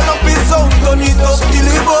 Turn up his sound. Turn it up till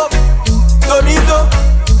he up. Turn it up.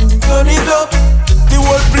 Turn it up. The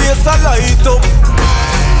whole place a light up.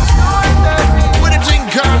 With a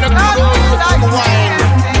drink on the good wine.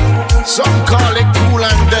 Some call it cool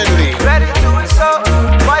and deadly. Ready to do it so.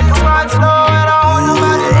 Why you want slow and all the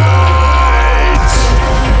money?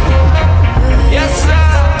 Yes, sir.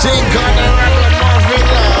 Drink on the regular coffee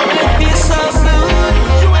love. Be so good.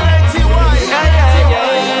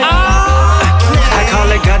 I call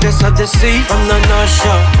it goddess of the sea from the North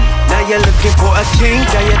Shore. Now you're looking for a king,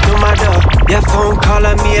 now you to my door. Your phone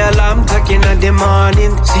calling me alarm, talking in the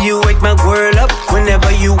morning. See you wake my world up whenever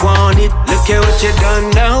you want it. Look at what you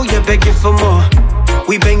done now, you're begging for more.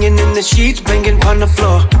 We banging in the sheets, banging on the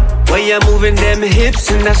floor. While you're moving them hips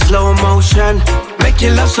in that slow motion. Make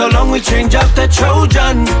you love so long we change up the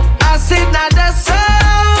Trojan. I said now that's so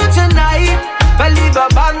tonight. Believe a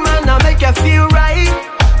bad man, I'll make you feel right.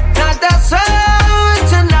 Now that's so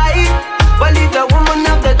tonight. Believe the woman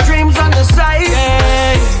of the dreams on the side.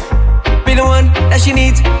 Yeah. Be the one that she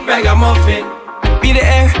needs, ragamuffin. Be the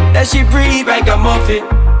air that she breathes, ragamuffin.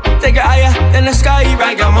 Take her higher than the sky,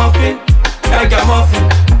 ragamuffin. Ragamuffin,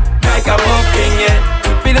 ragamuffin, yeah.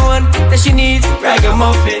 Be the one that she needs,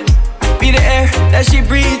 ragamuffin. Be the air that she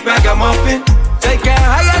breathes, ragamuffin. Take her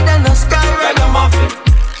higher than the sky, ragamuffin.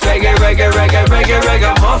 Reggae, reggae, reggae, reggae,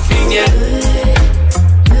 ragamuffin, yeah.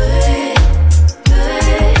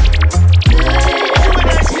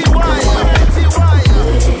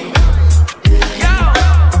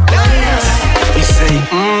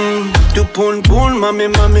 Tu pun pun, mami,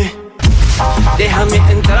 mami. Déjame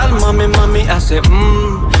entrar, mami, mami. Hace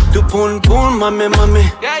Do poon poon, mommy, mommy.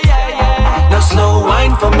 No slow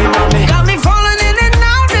wine for me, mommy. Got me falling in and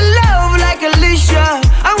out of love like Alicia.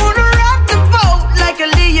 I wanna rock the boat like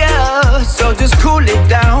Aaliyah. So just cool it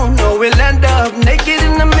down, or we'll end up naked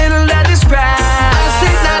in the middle of this crowd. I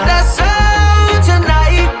said that that's so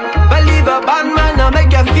tonight. Believe a bad man, I'll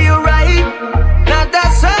make you feel right. Now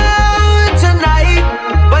that's so tonight.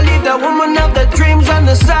 Believe the woman of the dreams on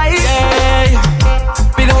the side. Yeah.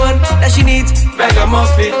 Be the one that she needs,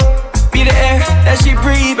 ragamuffin. Be the air that she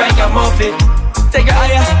breathes, ragamuffin. Take her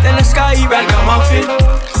higher than the sky, ragamuffin.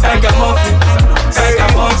 Ragamuffin,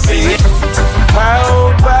 ragamuffin.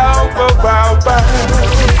 Bow, bow, bow, bow, bow.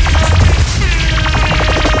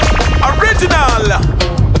 Original,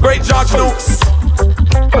 the great George Nooks,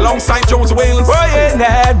 alongside Jones Wales. Oh yeah,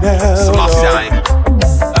 nah, nah. Selassie.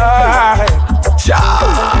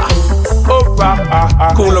 Jah. Oh,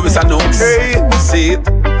 cool of Mr. Nooks. Hey, see it.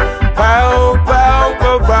 Bow, bow,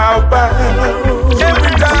 bow, bow, bow.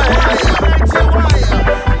 Every time.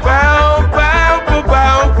 Bow, bow, bow,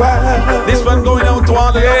 bow, bow. This one going out to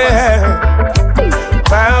all the lovers.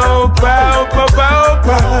 Bow, bow, bow, bow,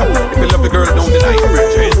 bow. If you love the girl, don't deny it,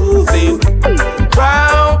 Bridget. See it.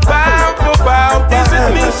 Bow, bow, bow, bow, bow. Is it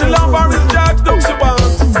me she love or is Jack Dukes you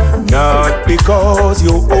want? Not because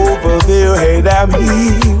you're over there and I'm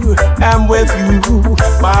here, I'm with you.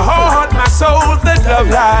 My heart, my soul, the love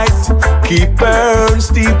light keep burns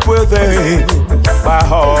deep within. My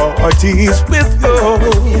heart is with you,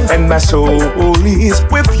 and my soul is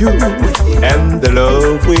with you. And the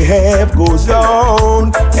love we have goes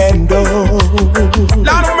on and on.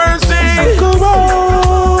 Lord of mercy, come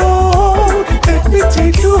on, let me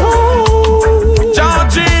take you home.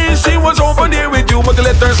 Georgie, she was over there with you, but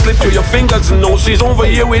let her slip through your fingers. No, she's over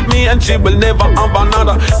here with me, and she will never have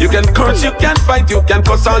another. You can curse, you can fight, you can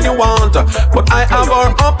cuss all you want, but I have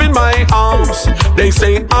her up in my arms. They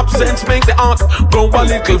say absence make the heart grow a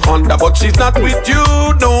little fonder, but she's not with you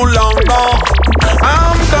no longer.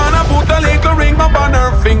 I'm gonna put a little ring up on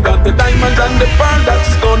her finger, the diamond and the pearl,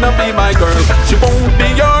 that's gonna be my girl. She won't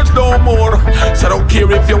be yours no more, so I don't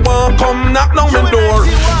care if you want, come knock on my door.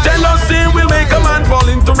 Jealousy will make a man fall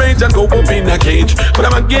into rage and go up in a cage, but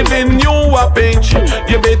I'm giving you a page.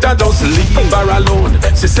 You better just leave her alone.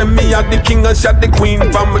 She said me at the king and shot the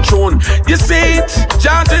queen from my throne. You see it,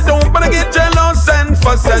 Georgie don't but I get jealous and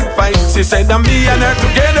fuss and fight. She said that me and her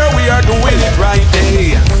together we are doing it right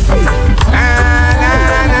there.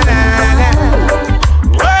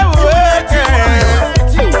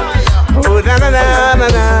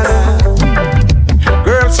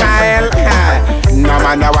 Girl child, no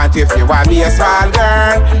man I want if you want be a small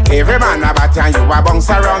girl. Every man about and you a bounce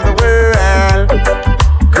around the world.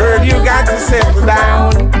 Girl, you got to settle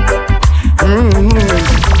down.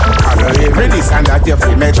 Every this and that you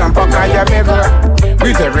feel me jump up on your middle.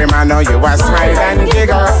 With every man now you a smile and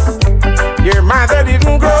giggle. Your mother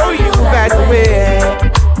didn't grow you that way.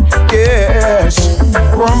 Yes,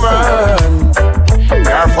 woman,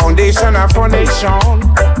 your foundation a foundation.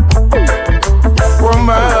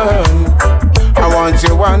 Woman, I want you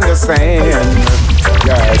to understand.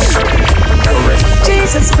 Yes.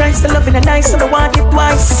 Jesus Christ, the loving and nice, and I want it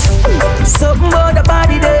twice. Something about the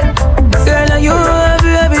body there. Girl, you have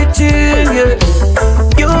everything, yeah.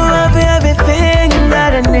 You have everything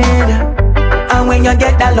that I need. And when you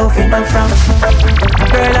get that love in them from,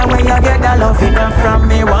 girl, and when you get that love in them from,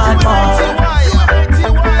 me want more.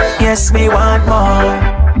 Yes, me want more.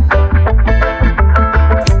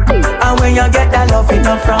 And when you get that love in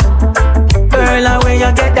them from, girl, and when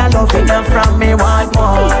you get that love in them from, me want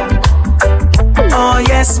more. Oh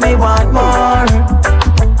yes, me want more.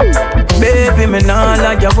 Baby, me nah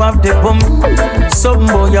like you have the bum. Something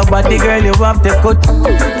about your body, girl, you have the cut.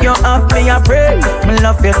 You have me a break, me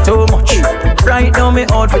love you too much. Right now me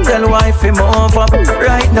out to tell wife him over.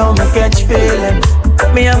 Right now me catch feelings.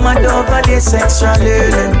 Me and my dog for this extra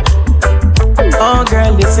living. Oh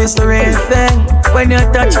girl, this is the real thing. When you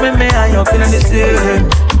touch me and you feel the ceiling.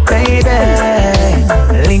 Baby,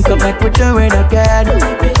 link up like we do it again.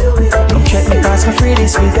 Don't check me cause for free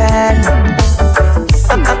this weekend.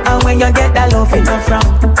 And when you get that love in them from,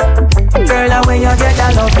 girl, and when you get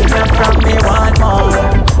that love in them from, me want more.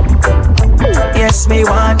 Yes, me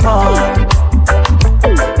want more.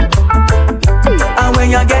 And when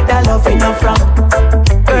you get that love in them from,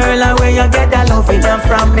 girl, and when you get that love in them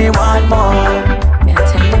from, me want more.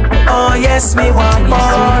 Oh yes, me want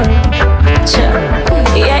more.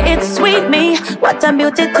 Yeah, it's sweet me, what a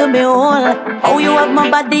beauty to behold. Oh, you have my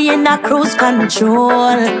body in a cruise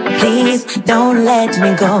control. Please don't let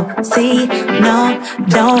me go. See, no,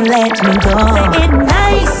 don't let me go. Say it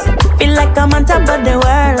nice, feel like I'm on top of the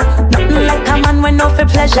world. No nothing like a man when no for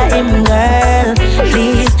pleasure him, girl.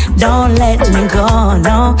 Please don't let me go,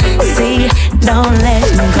 no. See, don't let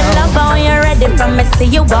me go. Love how you're ready from me, see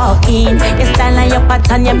you walk in. Your style and your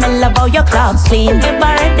pattern, you me love how your clothes clean. Never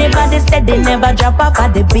ready, body steady, never drop off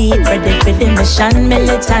at the beat. Ready for the mission,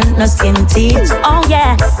 militant, no skin teeth. Oh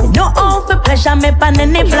yeah, no all for pleasure, me pan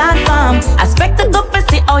any platform. I expect to go for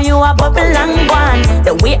see how you are bubble and one.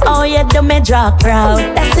 The way how you do me draw crowd.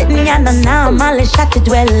 That's it, me and now, Molly shot it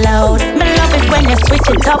well loud. Me love it when you switch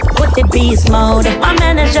it up, put it beast mode. My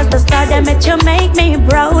man is just a star that make you make me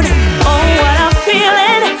proud. Oh, what I'm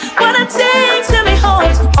feeling, what it takes to be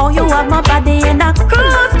hold. Oh, you have my body in a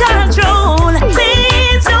cruise control.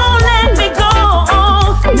 Please don't let me go.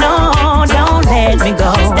 No, don't let me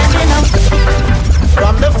go. Standing up.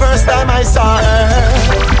 From the first time I saw her,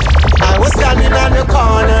 I was standing on the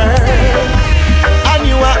corner. I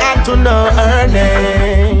knew I had to know her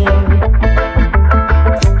name.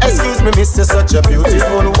 Excuse me, miss, you're such a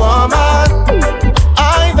beautiful woman.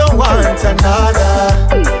 I don't want another,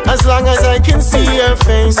 as long as I can see your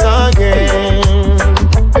face again.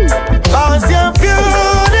 'Cause you're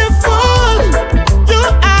beautiful, you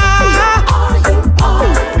are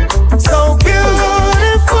so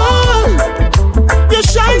beautiful. You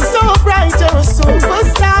shine so bright, you're a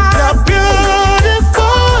superstar. You're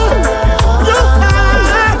beautiful, you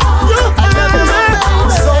are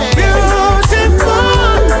so beautiful.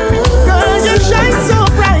 Girl, you shine so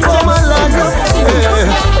bright, you're a superstar.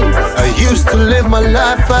 I used to live my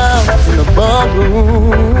life out in the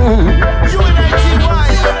ballroom.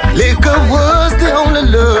 Liquor was the only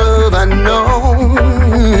love I know.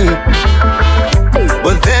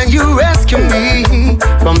 But then you rescued me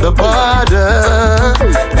from the border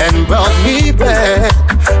and brought me back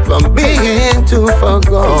from being too far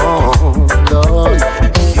gone. Lord,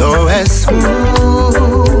 you're as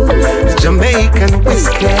smooth as Jamaican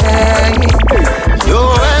whiskey.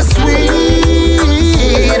 You're as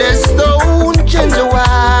sweet as stone ginger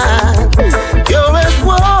wine. You're as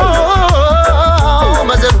warm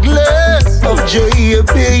as a glass of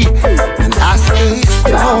J.B. And I stay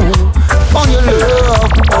strong on your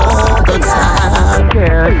love all the time.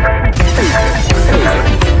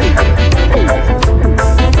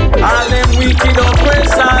 All them wicked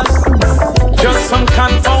oppressors, just some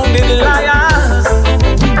confounded liars.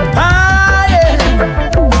 Ah, yeah.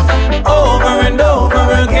 Over and over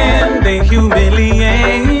again, they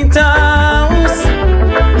humiliate us.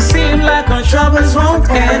 Seem like our troubles won't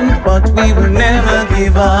end, but we will never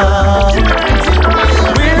give up.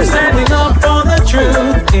 We're standing up for the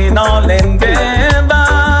truth in all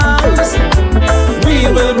endeavors. We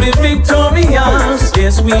will be victorious,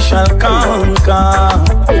 yes, we shall conquer.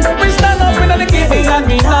 We stand up in the giving and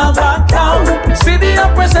we now back down. See the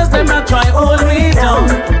oppressors, them not try hold me down.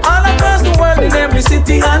 All across the world, in every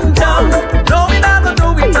city and town. No, we not gonna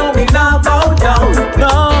do it, no, we not bow down.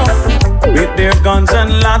 No. With their guns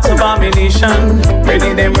and lots of ammunition,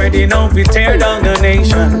 ready them ready now we tear down the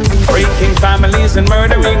nation, breaking families and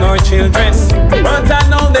murdering our children. But I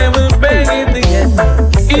know they will pay in the end.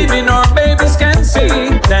 Even our babies can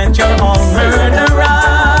see that you're all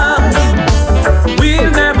murderers. We'll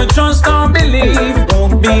never trust or believe,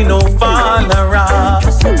 won't be no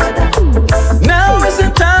followers. Now is the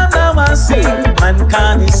time, now I see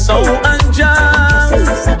mankind is so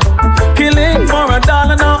unjust. Killing for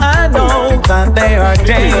 $1, now I know that they are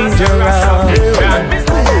dangerous.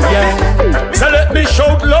 Yeah. So let me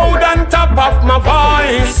shout loud on top of my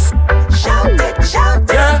voice. Shout it, shout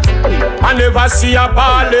it. Yeah. I never see a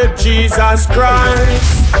ball of Jesus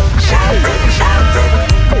Christ. Shout it, shout it.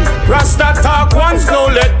 Rasta talk once, now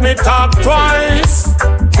let me talk twice.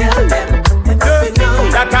 Tell them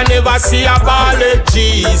that I never see a ball of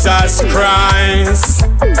Jesus Christ.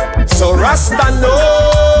 So Rasta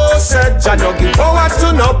know, said Jah no give power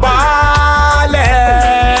to nobody.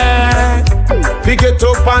 Fi get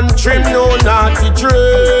up and trim no naughty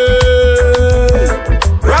dread.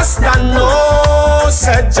 Rasta know,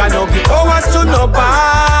 said Jah no give power to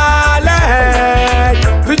nobody.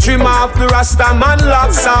 Fi trim off the Rasta man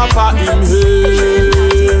locks off of him head.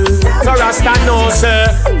 So Rasta know say,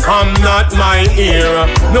 I'm not my ear.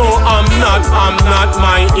 No, I'm not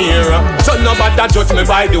my ear. So nobody judge me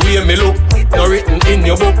by the way me look. No written in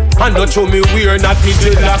your book. And don't show me we're not the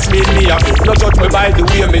jealous me a book. No judge me by the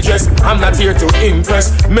way me dress. I'm not here to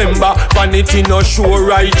impress. Remember, vanity no show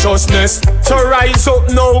righteousness. So rise up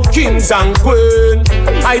now, kings and queens.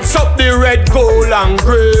 Heights up the red, gold and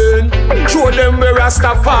green. Show them where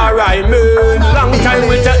Rastafari mean. Long time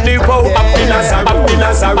we take the vow of the Nazareth.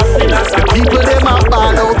 People them a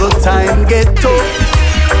ball all the time get tough.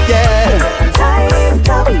 Yeah. time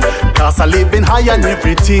tough. Cause I living high and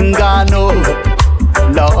everything I know,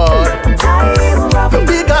 Lord. The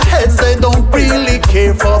bigger heads, they don't really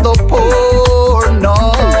care for the poor, no.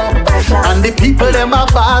 And the people them a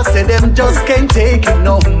boss, say them just can't take it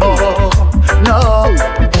no more, no.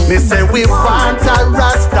 Me say we want a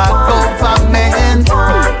Rasta government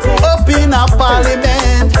up in a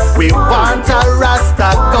parliament. We want a Rasta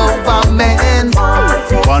government,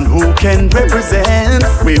 one who can represent.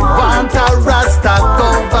 We want a Rasta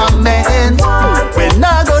government. We're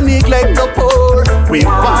not gonna neglect the poor. We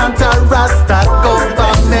want a Rasta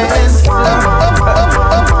government.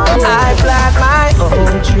 I plant my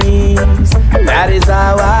own trees. That is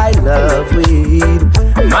how I love weed.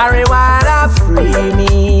 Marijuana free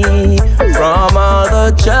me from all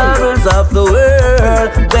the troubles of the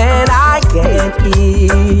world. When I can't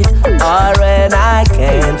eat, or when I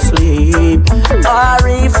can't sleep, or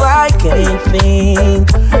if I can't think,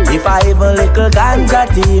 if I have a little ganja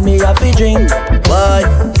tea, me have to drink. But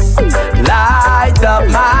light up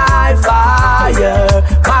my fire,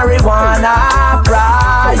 marijuana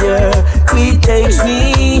prior, weed takes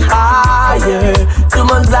me higher to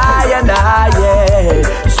Mount Zion, yeah.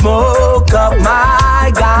 Smoke up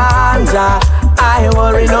my ganja, I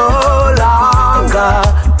worry no longer.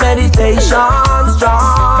 Meditation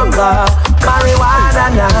stronger, marijuana,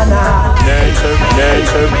 na-na.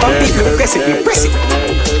 Press it.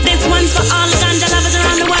 This one's for all the ganja lovers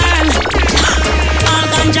around the world. All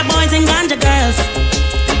ganja boys and ganja girls.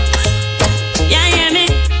 Yeah, hear me?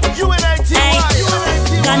 Hey.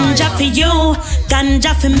 Ganja for you,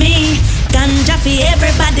 ganja for me, ganja for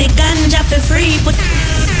everybody, ganja for free.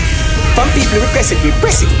 Some people request it, we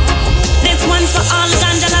press it. This one's for all the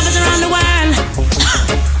ganja lovers around the world.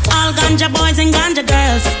 All ganja boys and ganja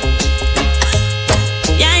girls.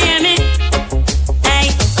 Yeah, hear me? Hey.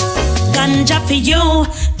 Ganja for you,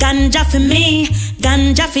 ganja for me,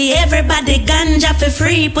 ganja for everybody, ganja for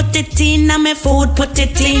free. Put it in on my food, put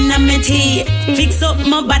it in on my tea. Fix up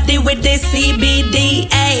my body with the CBD.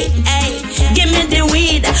 Hey, hey. Give me the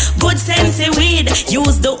weed, good sense of weed.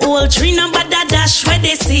 Use the whole tree, no bother dash with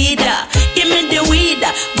the seed. Give me the weed,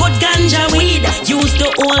 good ganja weed. Use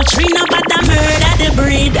the whole tree, no bother murder the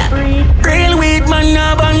breed. Real weed man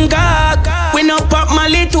no bangak. We no pop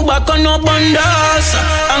Mali, tobacco no bundles.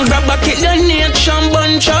 And grab a kid the nation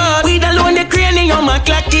bunch up. Weed alone the cranium a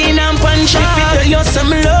clacking and punch up. If you tell you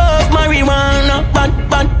some love, marijuana, bad.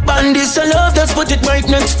 And this a love, just put it right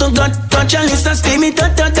next to God. Touch a list and stay me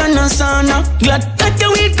tata than a sauna. Glad that the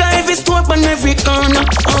weed guy if it's up on every corner.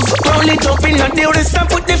 Roll it up in a deal, and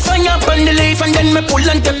put the fire up on the leaf. And then me pull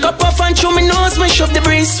and take up off and chew me nose. Me shove the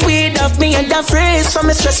breeze sweet off me and the phrase. So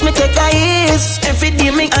me stress me take a ease. Every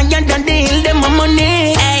day me higher than the hill, them my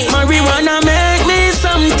money. Hey, marijuana make me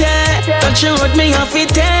something. Touch it with me, have to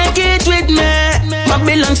take it with me.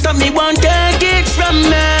 Babylon stop me, won't take it from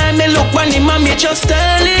me. Me look on him and me just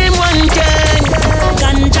tell him one thing.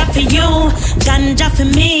 Ganja for you, ganja for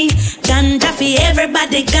me, ganja for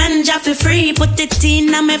everybody, ganja for free. Put it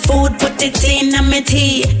in on my food, put it in on my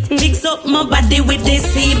tea. Fix up my body with the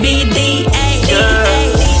CBD. Ay,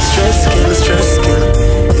 ay. Stress kill.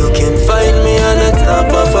 You can find me on the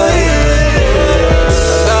top of a hill.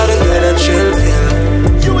 Gotta get a chill pill.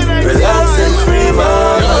 Relax and free my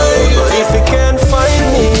mind. But if you can't find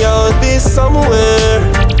me, I'll be somewhere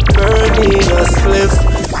burning a spliff.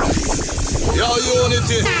 Yo,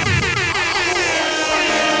 unity.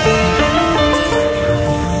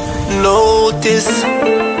 Notice,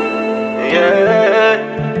 yeah,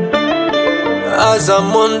 as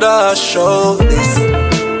I'm on the show this,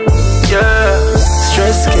 yeah.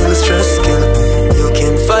 Stress kill. You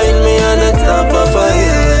can find me on the top of a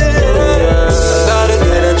hill. Yeah. Gotta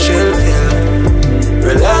get a chill pill.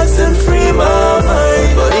 Relax and free my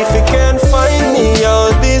mind. But if you can't find me,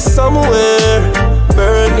 I'll be somewhere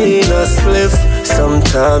burning a spliff.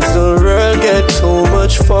 Sometimes the world get too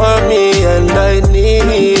much for me and I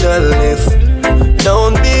need a lift.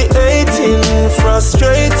 Don't be hating,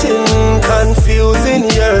 frustrating, confusing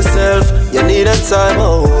yourself. You need a time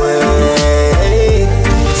away,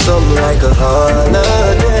 something like a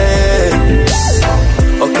holiday.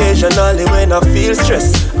 Occasionally when I feel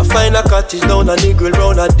stressed, I find a cottage down a niggle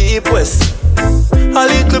round a deep west. A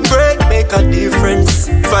little break make a difference.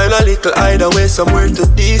 Find a little hideaway somewhere to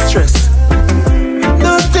de-stress.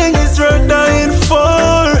 Nothing is worth dying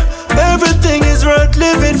for. Everything is worth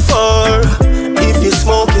living for. If you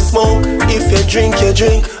smoke, you smoke. If you drink, you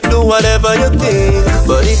drink. Do whatever you think.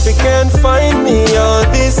 But if you can't find me, I'll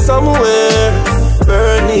be somewhere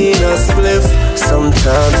burning a spliff.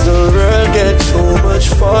 Sometimes the world get too much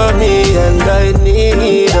for me and I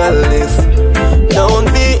need a lift. Don't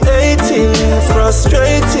be hating,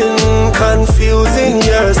 frustrating, confused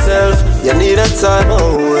time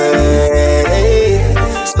away.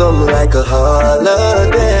 Spend like a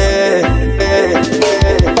holiday.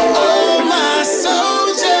 All my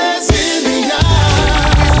soldiers in the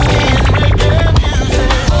yard.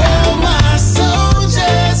 All my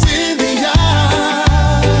soldiers in the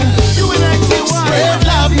yard. Spread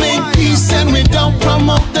love, make peace, and we don't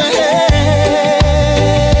promote the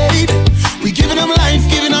hate. We giving them life,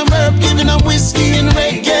 giving them herb, giving them whiskey and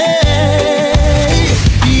reggae.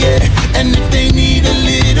 Yeah, and if they need a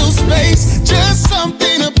little space, just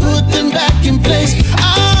something to put them back in place.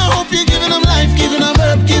 I hope you're giving them life, giving them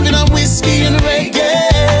herb, giving them whiskey and reggae.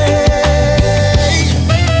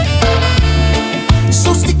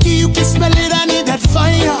 So sticky you can smell it, I need that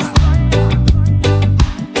fire.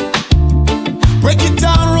 Break it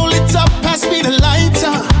down, roll it up, pass me the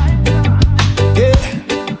lighter. Yeah.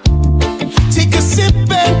 Take a sip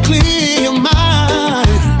and clear your mind.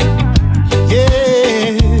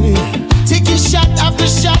 Yeah. Taking shot after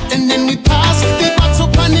shot and then we pass the bottle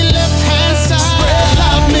on the left hand side. Spread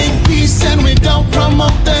love, make peace, and we don't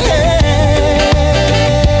promote the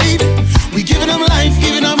hate. We giving them life,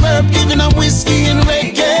 giving them herb, giving them whiskey and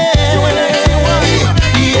reggae.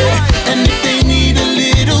 Yeah, and if they need a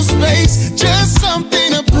little space, just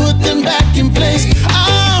something to put them back in place.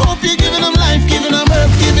 I hope you're giving them life, giving them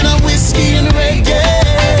herb, giving them whiskey and reggae.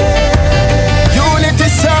 Unity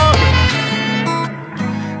sound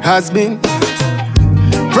has been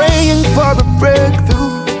praying for a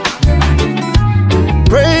breakthrough,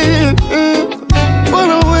 praying for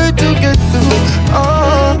a way to get through.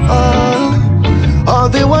 All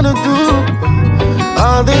they wanna do,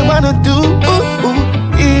 all they wanna do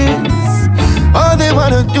is, all they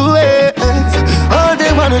wanna do is, all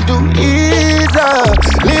they wanna do is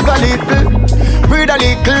live a little, breathe a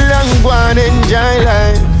little, and go and enjoy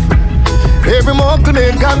life. Every muckle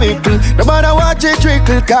make a mickle, no matter what you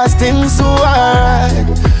trickle, cause things so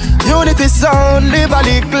hard. Unity sound, live a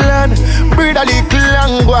little and breathe a little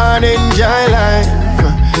and go and enjoy life.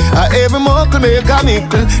 Every muckle make a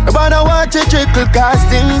mickle, no matter what you trickle, cause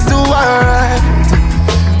things so hard.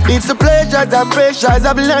 It's the pleasures and pressures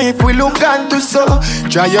of life we look unto, so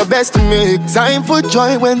try your best to make time for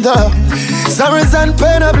joy when the sorrows and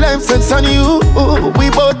pain of life sets on you. We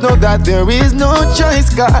both know that there is no choice,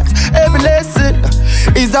 cause every lesson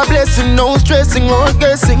is a blessing. No stressing or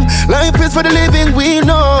guessing, life is for the living, we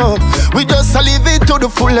know. We just live it to the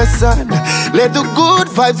fullest, and let the good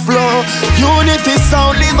vibes flow. Unity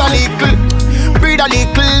sound, live a little, breathe a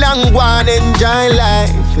little, and go and enjoy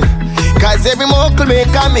life. Cause every muckle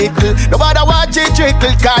make a mickle, no matter what you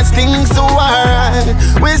trickle, cause things so hard.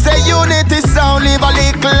 We say unity sound, live a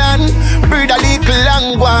little and breathe a little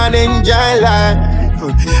and go and enjoy life.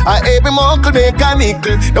 Every muckle make a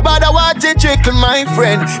mickle, no matter what you trickle, my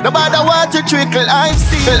friend, no matter what you trickle, I've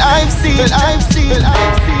seen, I've seen, I've seen,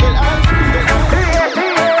 I've seen, I've seen.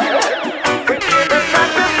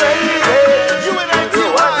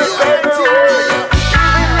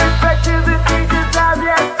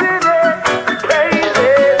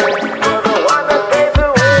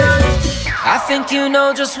 You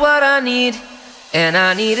know just what I need, and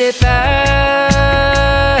I need it bad.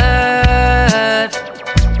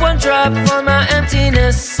 One drop for my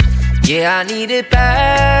emptiness, yeah, I need it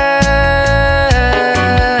bad.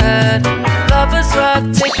 Lovers rock,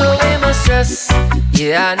 take away my stress,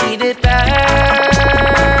 yeah, I need it bad.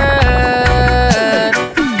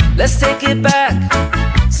 Let's take it back,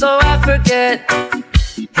 so I forget.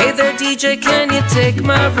 Hey there DJ, can you take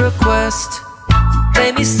my request?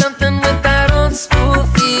 Play me something with that old school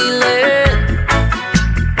feeling.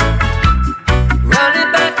 Run it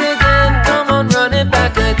back again, come on, run it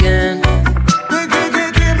back again.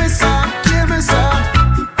 Give me some, give me some.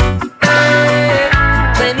 Hey,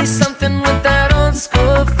 play me something with that old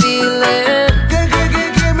school feeling. Give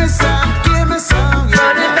me some, give me some. Yeah.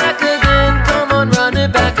 Run it back again, come on, run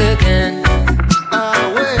it back again.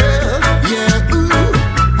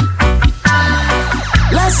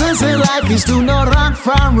 Lessons in life is to not run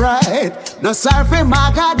from right. No surfing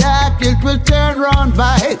maga that it will turn round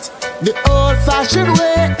bite. The old-fashioned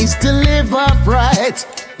way is to live upright.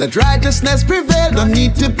 Let righteousness prevail, don't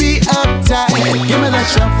need to be uptight. Give me the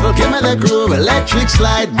shuffle, give me the groove, electric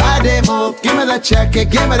slide, body move. Give me the check it,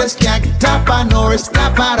 give me the skank, top and Norris,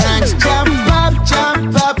 top and ranks. Jump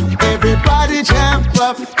up, everybody jump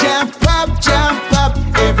up, jump up, jump up,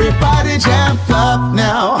 everybody jump up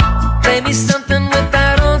now. Play me something with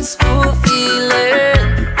that old school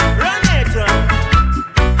feeling. Run it,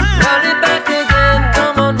 run it back again,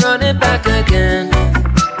 come on, run it back again.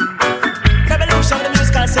 Revolution, the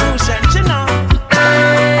musical solution, you know.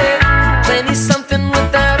 Hey, play me something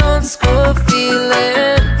with that old school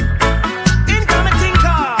feeling.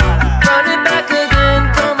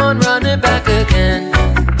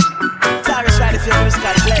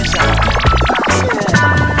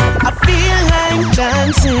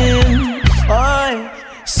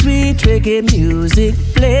 reggae music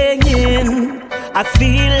playing. I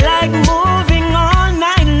feel like moving all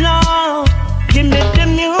night long. Give me the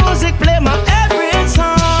music, play my every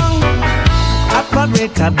song.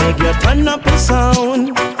 Operator, beg you turn up the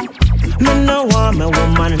sound. Me no want my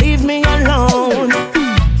woman, leave me alone.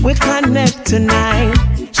 We connect tonight,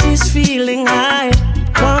 she's feeling high.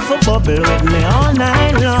 Want for bubble with me all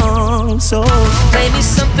night long. So play me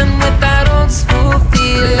something with that old school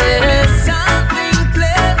feeling. Something,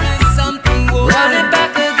 play me something. Whoa. Run it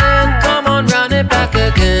back again, come on, run it back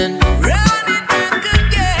again. Run it back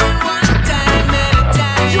again, one time at a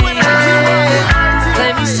time.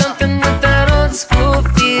 Play me something with that old school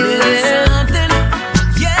feeling. Something,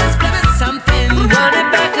 yes, play me something. Run it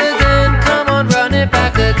back again, come on, run it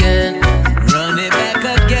back again. Run it back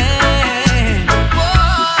again.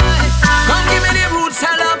 Boy, come give me the roots,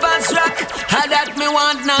 I love us rock. How that me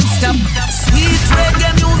want non-stop. Sweet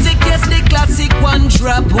reggae music, yes, the classic one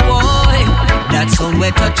drop. Boy, that sound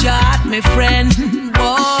where touch your heart, my friend.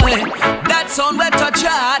 Boy, that sound where touch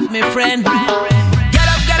your heart, my friend. Get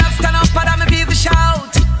up, stand up, and I'm a people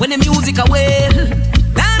shout. When the music away,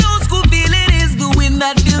 that old school feeling is the wind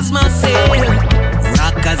that fills my sail.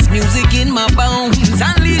 Rockers music in my bones,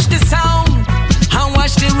 unleash the sound. And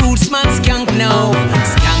watch the roots man skank now.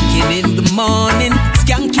 Skanking in the morning,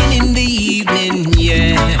 skanking in the evening,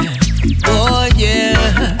 yeah. Oh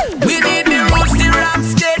yeah. We need the roots, the rock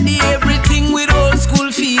steady, everything with old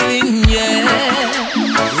school feeling, yeah.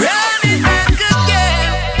 Run it back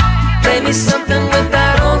again. Play me something with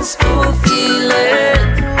that old school feeling.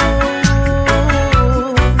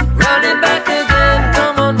 Run it back again,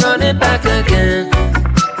 come on, run it back again.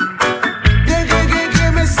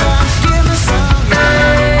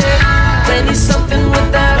 Play me something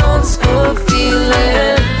with that old school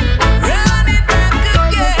feeling. Run it back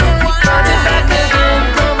again. Run it back again,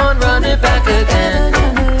 come on, run it back again.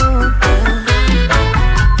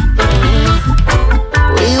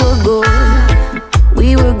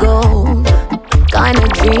 We were gold, kind of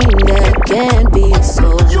dream that can't be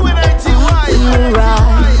sold. We were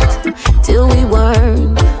right till we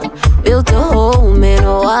weren't. Built a home and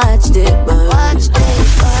watched it burn.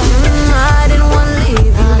 I didn't wanna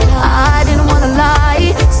leave you, I didn't wanna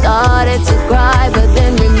lie. Started to cry, but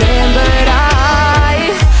then remembered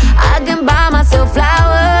I can buy myself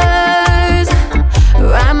flowers,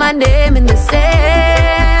 write my name in the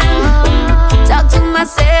sand, talk to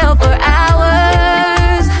myself for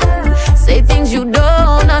hours, say things you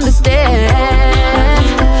don't understand.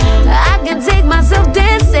 I can take myself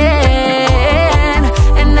dancing,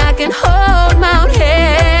 and I can hold my own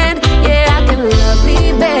hand. Yeah, I can love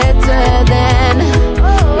me better than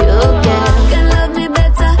you can. Can love me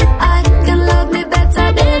better, I can love me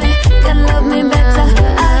better, baby. Can love me better,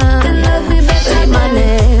 I can love me better. Paint my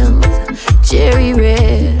nails cherry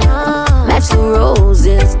red, match the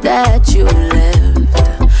roses that you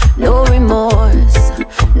left. No remorse.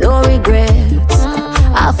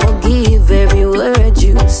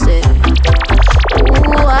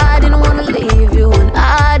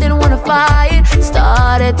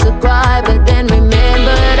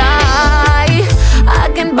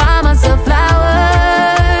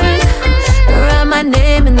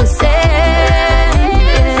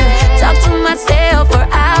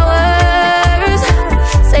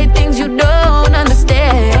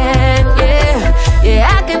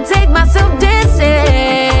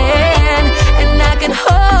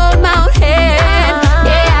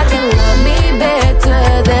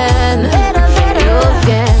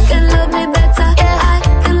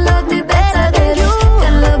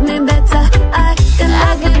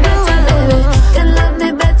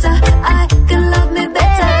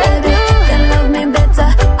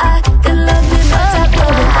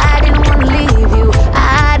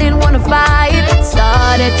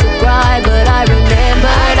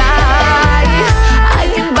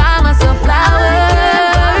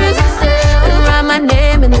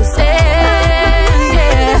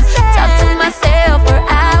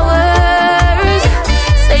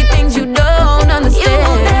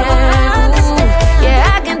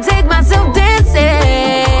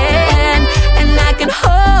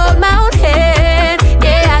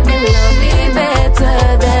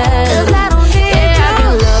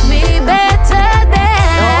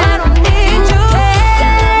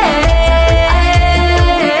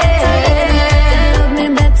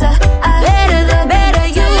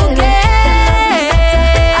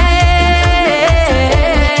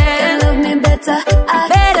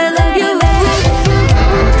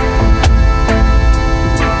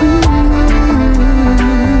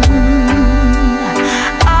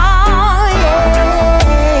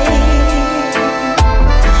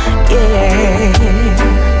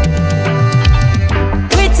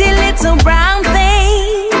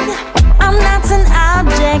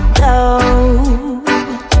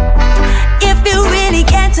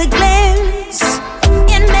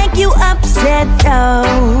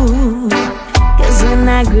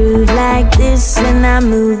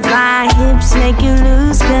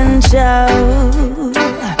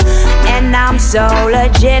 I'm so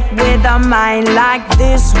legit with a mind like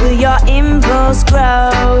this. Will your impulse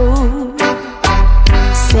grow?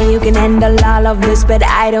 Say you can handle all of this, but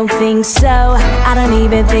I don't think so. I don't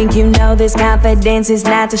even think you know this confidence is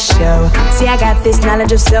not to show. See, I got this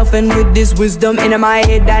knowledge of self, and with this wisdom in my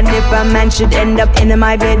head, and if a man should end up in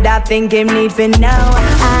my bed, I think him need for know.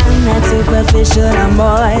 I'm not superficial, I'm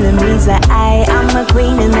more than meets the eye. I'm a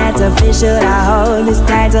queen and that's official, I hold this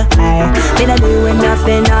title high. Been a doing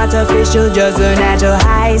nothing artificial, just a natural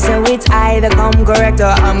high. So it's either come correct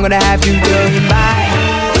or I'm gonna have to go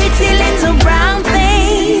by. Pretty little brown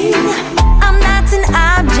thing, I'm not an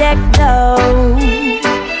object though.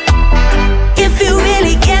 If you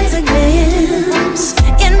really get a glimpse,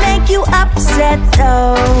 it make you upset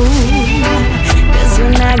though. Cause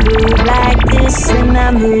when I groove like this and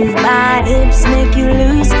I move my hips, make you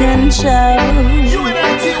lose control.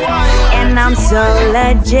 And I'm so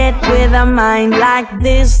legit with a mind like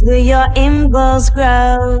this, will your impulse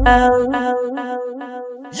grow?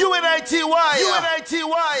 UNITY wire.